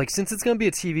know. Like, since it's going to be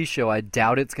a TV show, I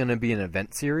doubt it's going to be an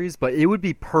event series, but it would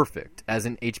be perfect as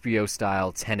an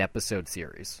HBO-style 10-episode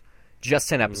series. Just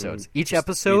 10 episodes. Each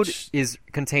episode is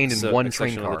contained in one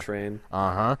train car.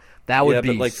 Uh-huh. That would be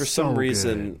but like for so some good.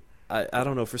 reason, I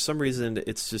don't know. For some reason,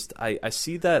 it's just I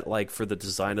see that like for the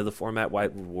design of the format, why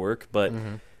it would work, but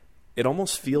it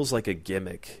almost feels like a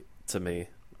gimmick to me.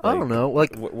 I don't know.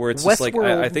 Like, where it's just like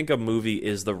I think a movie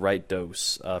is the right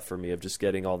dose for me of just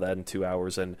getting all that in 2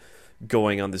 hours and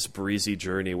going on this breezy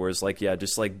journey. Whereas like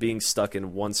just like being stuck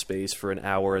in one space for an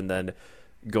hour and then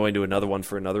going to another one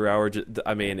for another hour.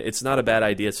 I mean, it's not a bad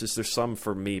idea. It's just there's some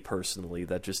for me personally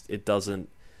that just it doesn't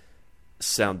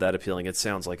sound that appealing. It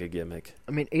sounds like a gimmick.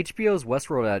 I mean, HBO's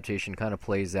Westworld adaptation kind of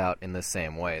plays out in the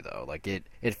same way, though. Like,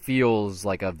 it feels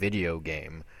like a video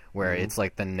game where it's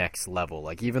like the next level.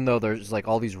 Like, even though there's like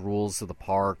all these rules to the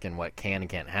park and what can and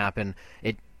can't happen,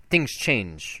 things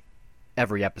change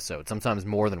every episode, sometimes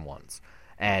more than once.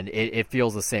 And it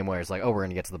feels the same way. It's like, oh, we're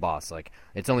going to get to the boss. Like,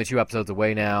 it's only 2 episodes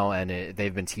away now, and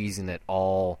they've been teasing it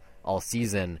all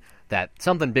season that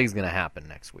something big's going to happen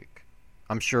next week.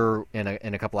 I'm sure in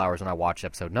a couple hours when I watch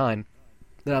episode 9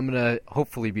 that I'm going to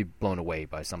hopefully be blown away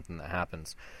by something that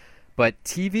happens. But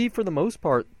TV, for the most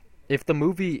part, if the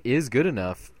movie is good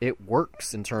enough, it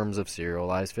works in terms of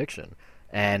serialized fiction.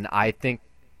 And I think,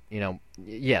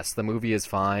 yes, the movie is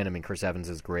fine. I mean, Chris Evans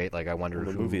is great. Like, I wonder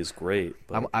the movie is great.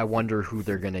 But I wonder who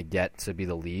they're going to get to be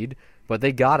the lead. But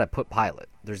they got to put pilot.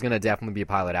 There's going to definitely be a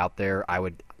pilot out there.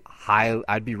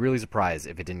 I'd be really surprised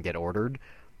if it didn't get ordered.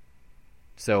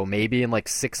 So maybe in like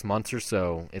 6 months or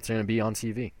so, it's going to be on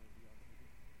TV.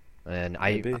 And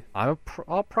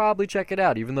I'll probably check it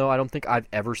out, even though I don't think I've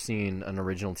ever seen an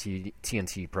original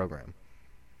TNT program.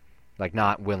 Like,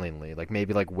 not willingly. Like,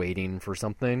 maybe like waiting for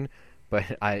something.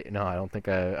 But I don't think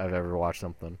I've ever watched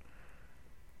something.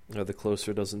 The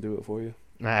Closer doesn't do it for you?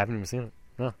 I haven't even seen it.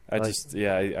 No,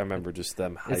 I remember just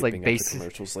them hyping like up the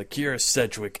commercials. Like, Kira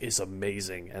Sedgwick is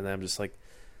amazing. And then I'm just like,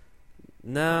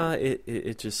 nah,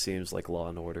 it just seems like Law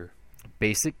and Order.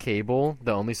 basic cable,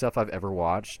 the only stuff I've ever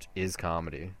watched is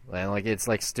comedy. And, like, it's,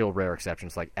 like, still rare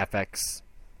exceptions. Like, FX,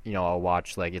 you know, I'll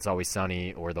watch, like, It's Always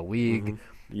Sunny or The League.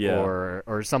 Yeah.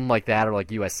 Or something like that. Or,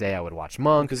 like, USA, I would watch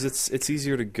Monk. Because it's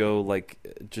easier to go, like,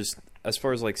 just as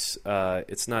far as, like,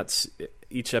 it's not...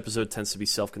 Each episode tends to be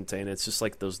self-contained. It's just,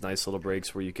 like, those nice little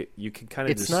breaks where you can kind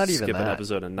of just skip an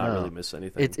episode and not really miss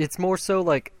anything. It's more so,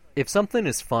 like, if something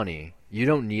is funny, you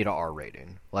don't need a R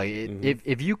rating. Like,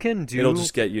 if you can do... It'll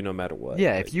just get you no matter what.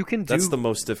 Yeah, like, if you can do... That's the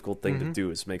most difficult thing to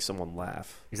do, is make someone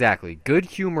laugh. Exactly. Good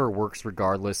humor works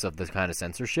regardless of the kind of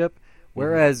censorship,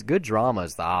 whereas good drama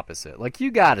is the opposite. Like,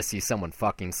 you gotta see someone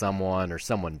fucking someone or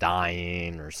someone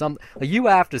dying or something. Like, you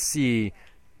have to see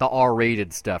the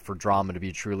R-rated stuff for drama to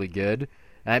be truly good.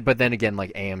 But then again,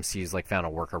 like, AMC's, like, found a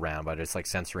workaround by just, like,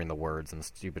 censoring the words and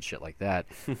stupid shit like that.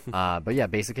 But yeah,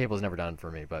 basic cable's never done for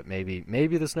me. But maybe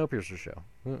the Snowpiercer show.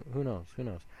 Who knows? Who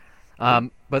knows?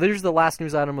 But there's the last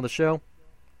news item of the show.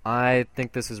 I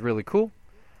think this is really cool.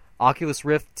 Oculus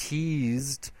Rift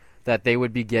teased that they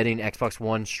would be getting Xbox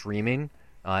One streaming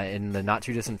in the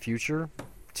not-too-distant future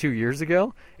 2 years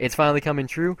ago. It's finally coming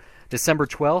true. December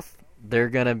 12th, they're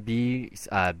going to be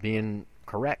being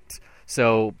correct.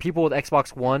 So people with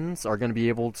Xbox Ones are going to be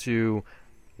able to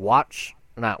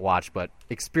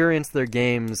experience their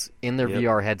games in their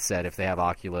VR headset if they have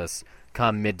Oculus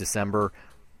come mid-December.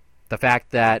 The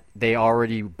fact that they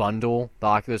already bundle the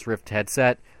Oculus Rift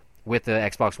headset with the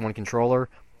Xbox One controller,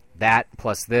 that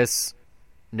plus this,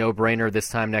 no-brainer this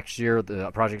time next year, the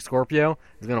Project Scorpio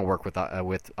is going to work with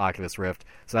Oculus Rift.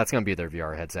 So that's going to be their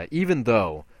VR headset. Even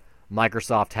though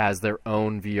Microsoft has their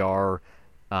own VR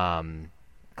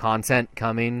content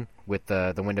coming with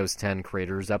the Windows 10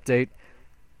 Creators Update,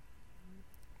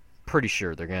 pretty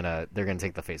sure they're gonna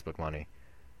take the Facebook money.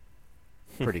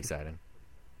 Pretty exciting.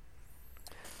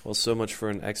 Well, so much for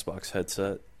an Xbox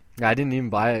headset. I didn't even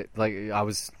buy it. Like, I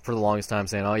was for the longest time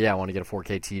saying, "Oh yeah, I want to get a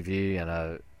 4K TV and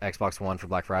a Xbox One for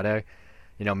Black Friday."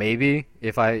 You know, maybe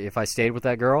if I stayed with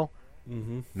that girl,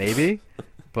 maybe.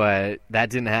 But that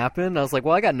didn't happen. I was like,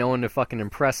 well, I got no one to fucking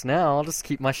impress now. I'll just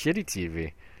keep my shitty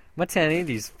TV. My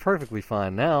 1080's perfectly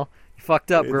fine now. You fucked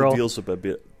up, girl. The deals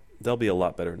they'll be a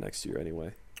lot better next year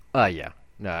anyway. Yeah.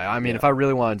 No, I mean, if I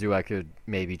really wanted to, I could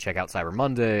maybe check out Cyber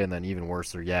Monday, and then even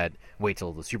worse yet, wait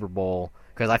till the Super Bowl.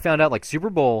 Because I found out, like, Super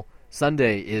Bowl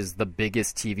Sunday is the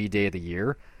biggest TV day of the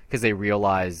year, because they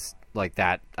realize, like,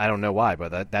 that, I don't know why,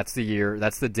 but that's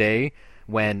the day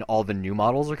when all the new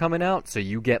models are coming out, so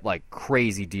you get, like,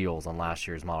 crazy deals on last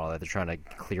year's model that they're trying to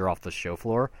clear off the show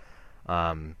floor.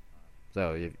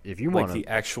 So if you want, like, the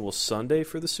actual Sunday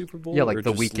for the Super Bowl, yeah, like or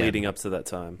the just weekend leading up to that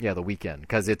time. Yeah, the weekend,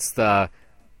 because it's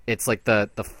like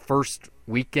the first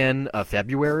weekend of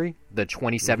February. The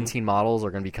 2017 models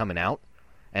are going to be coming out,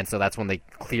 and so that's when they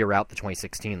clear out the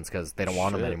 2016s because they don't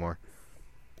want them anymore.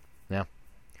 Yeah,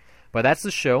 but that's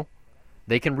the show.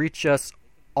 They can reach us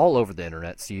all over the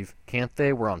internet, Steve, can't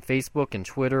they? We're on Facebook and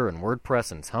Twitter and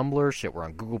WordPress and Tumblr. Shit, we're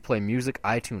on Google Play Music,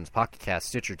 iTunes, Pocket Cast,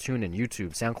 Stitcher, TuneIn,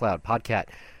 YouTube, SoundCloud, Podcat.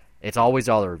 It's always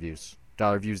Dollar Reviews.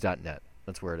 DollarReviews.net.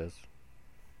 That's where it is.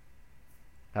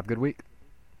 Have a good week.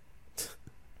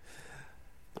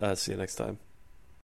 See you next time.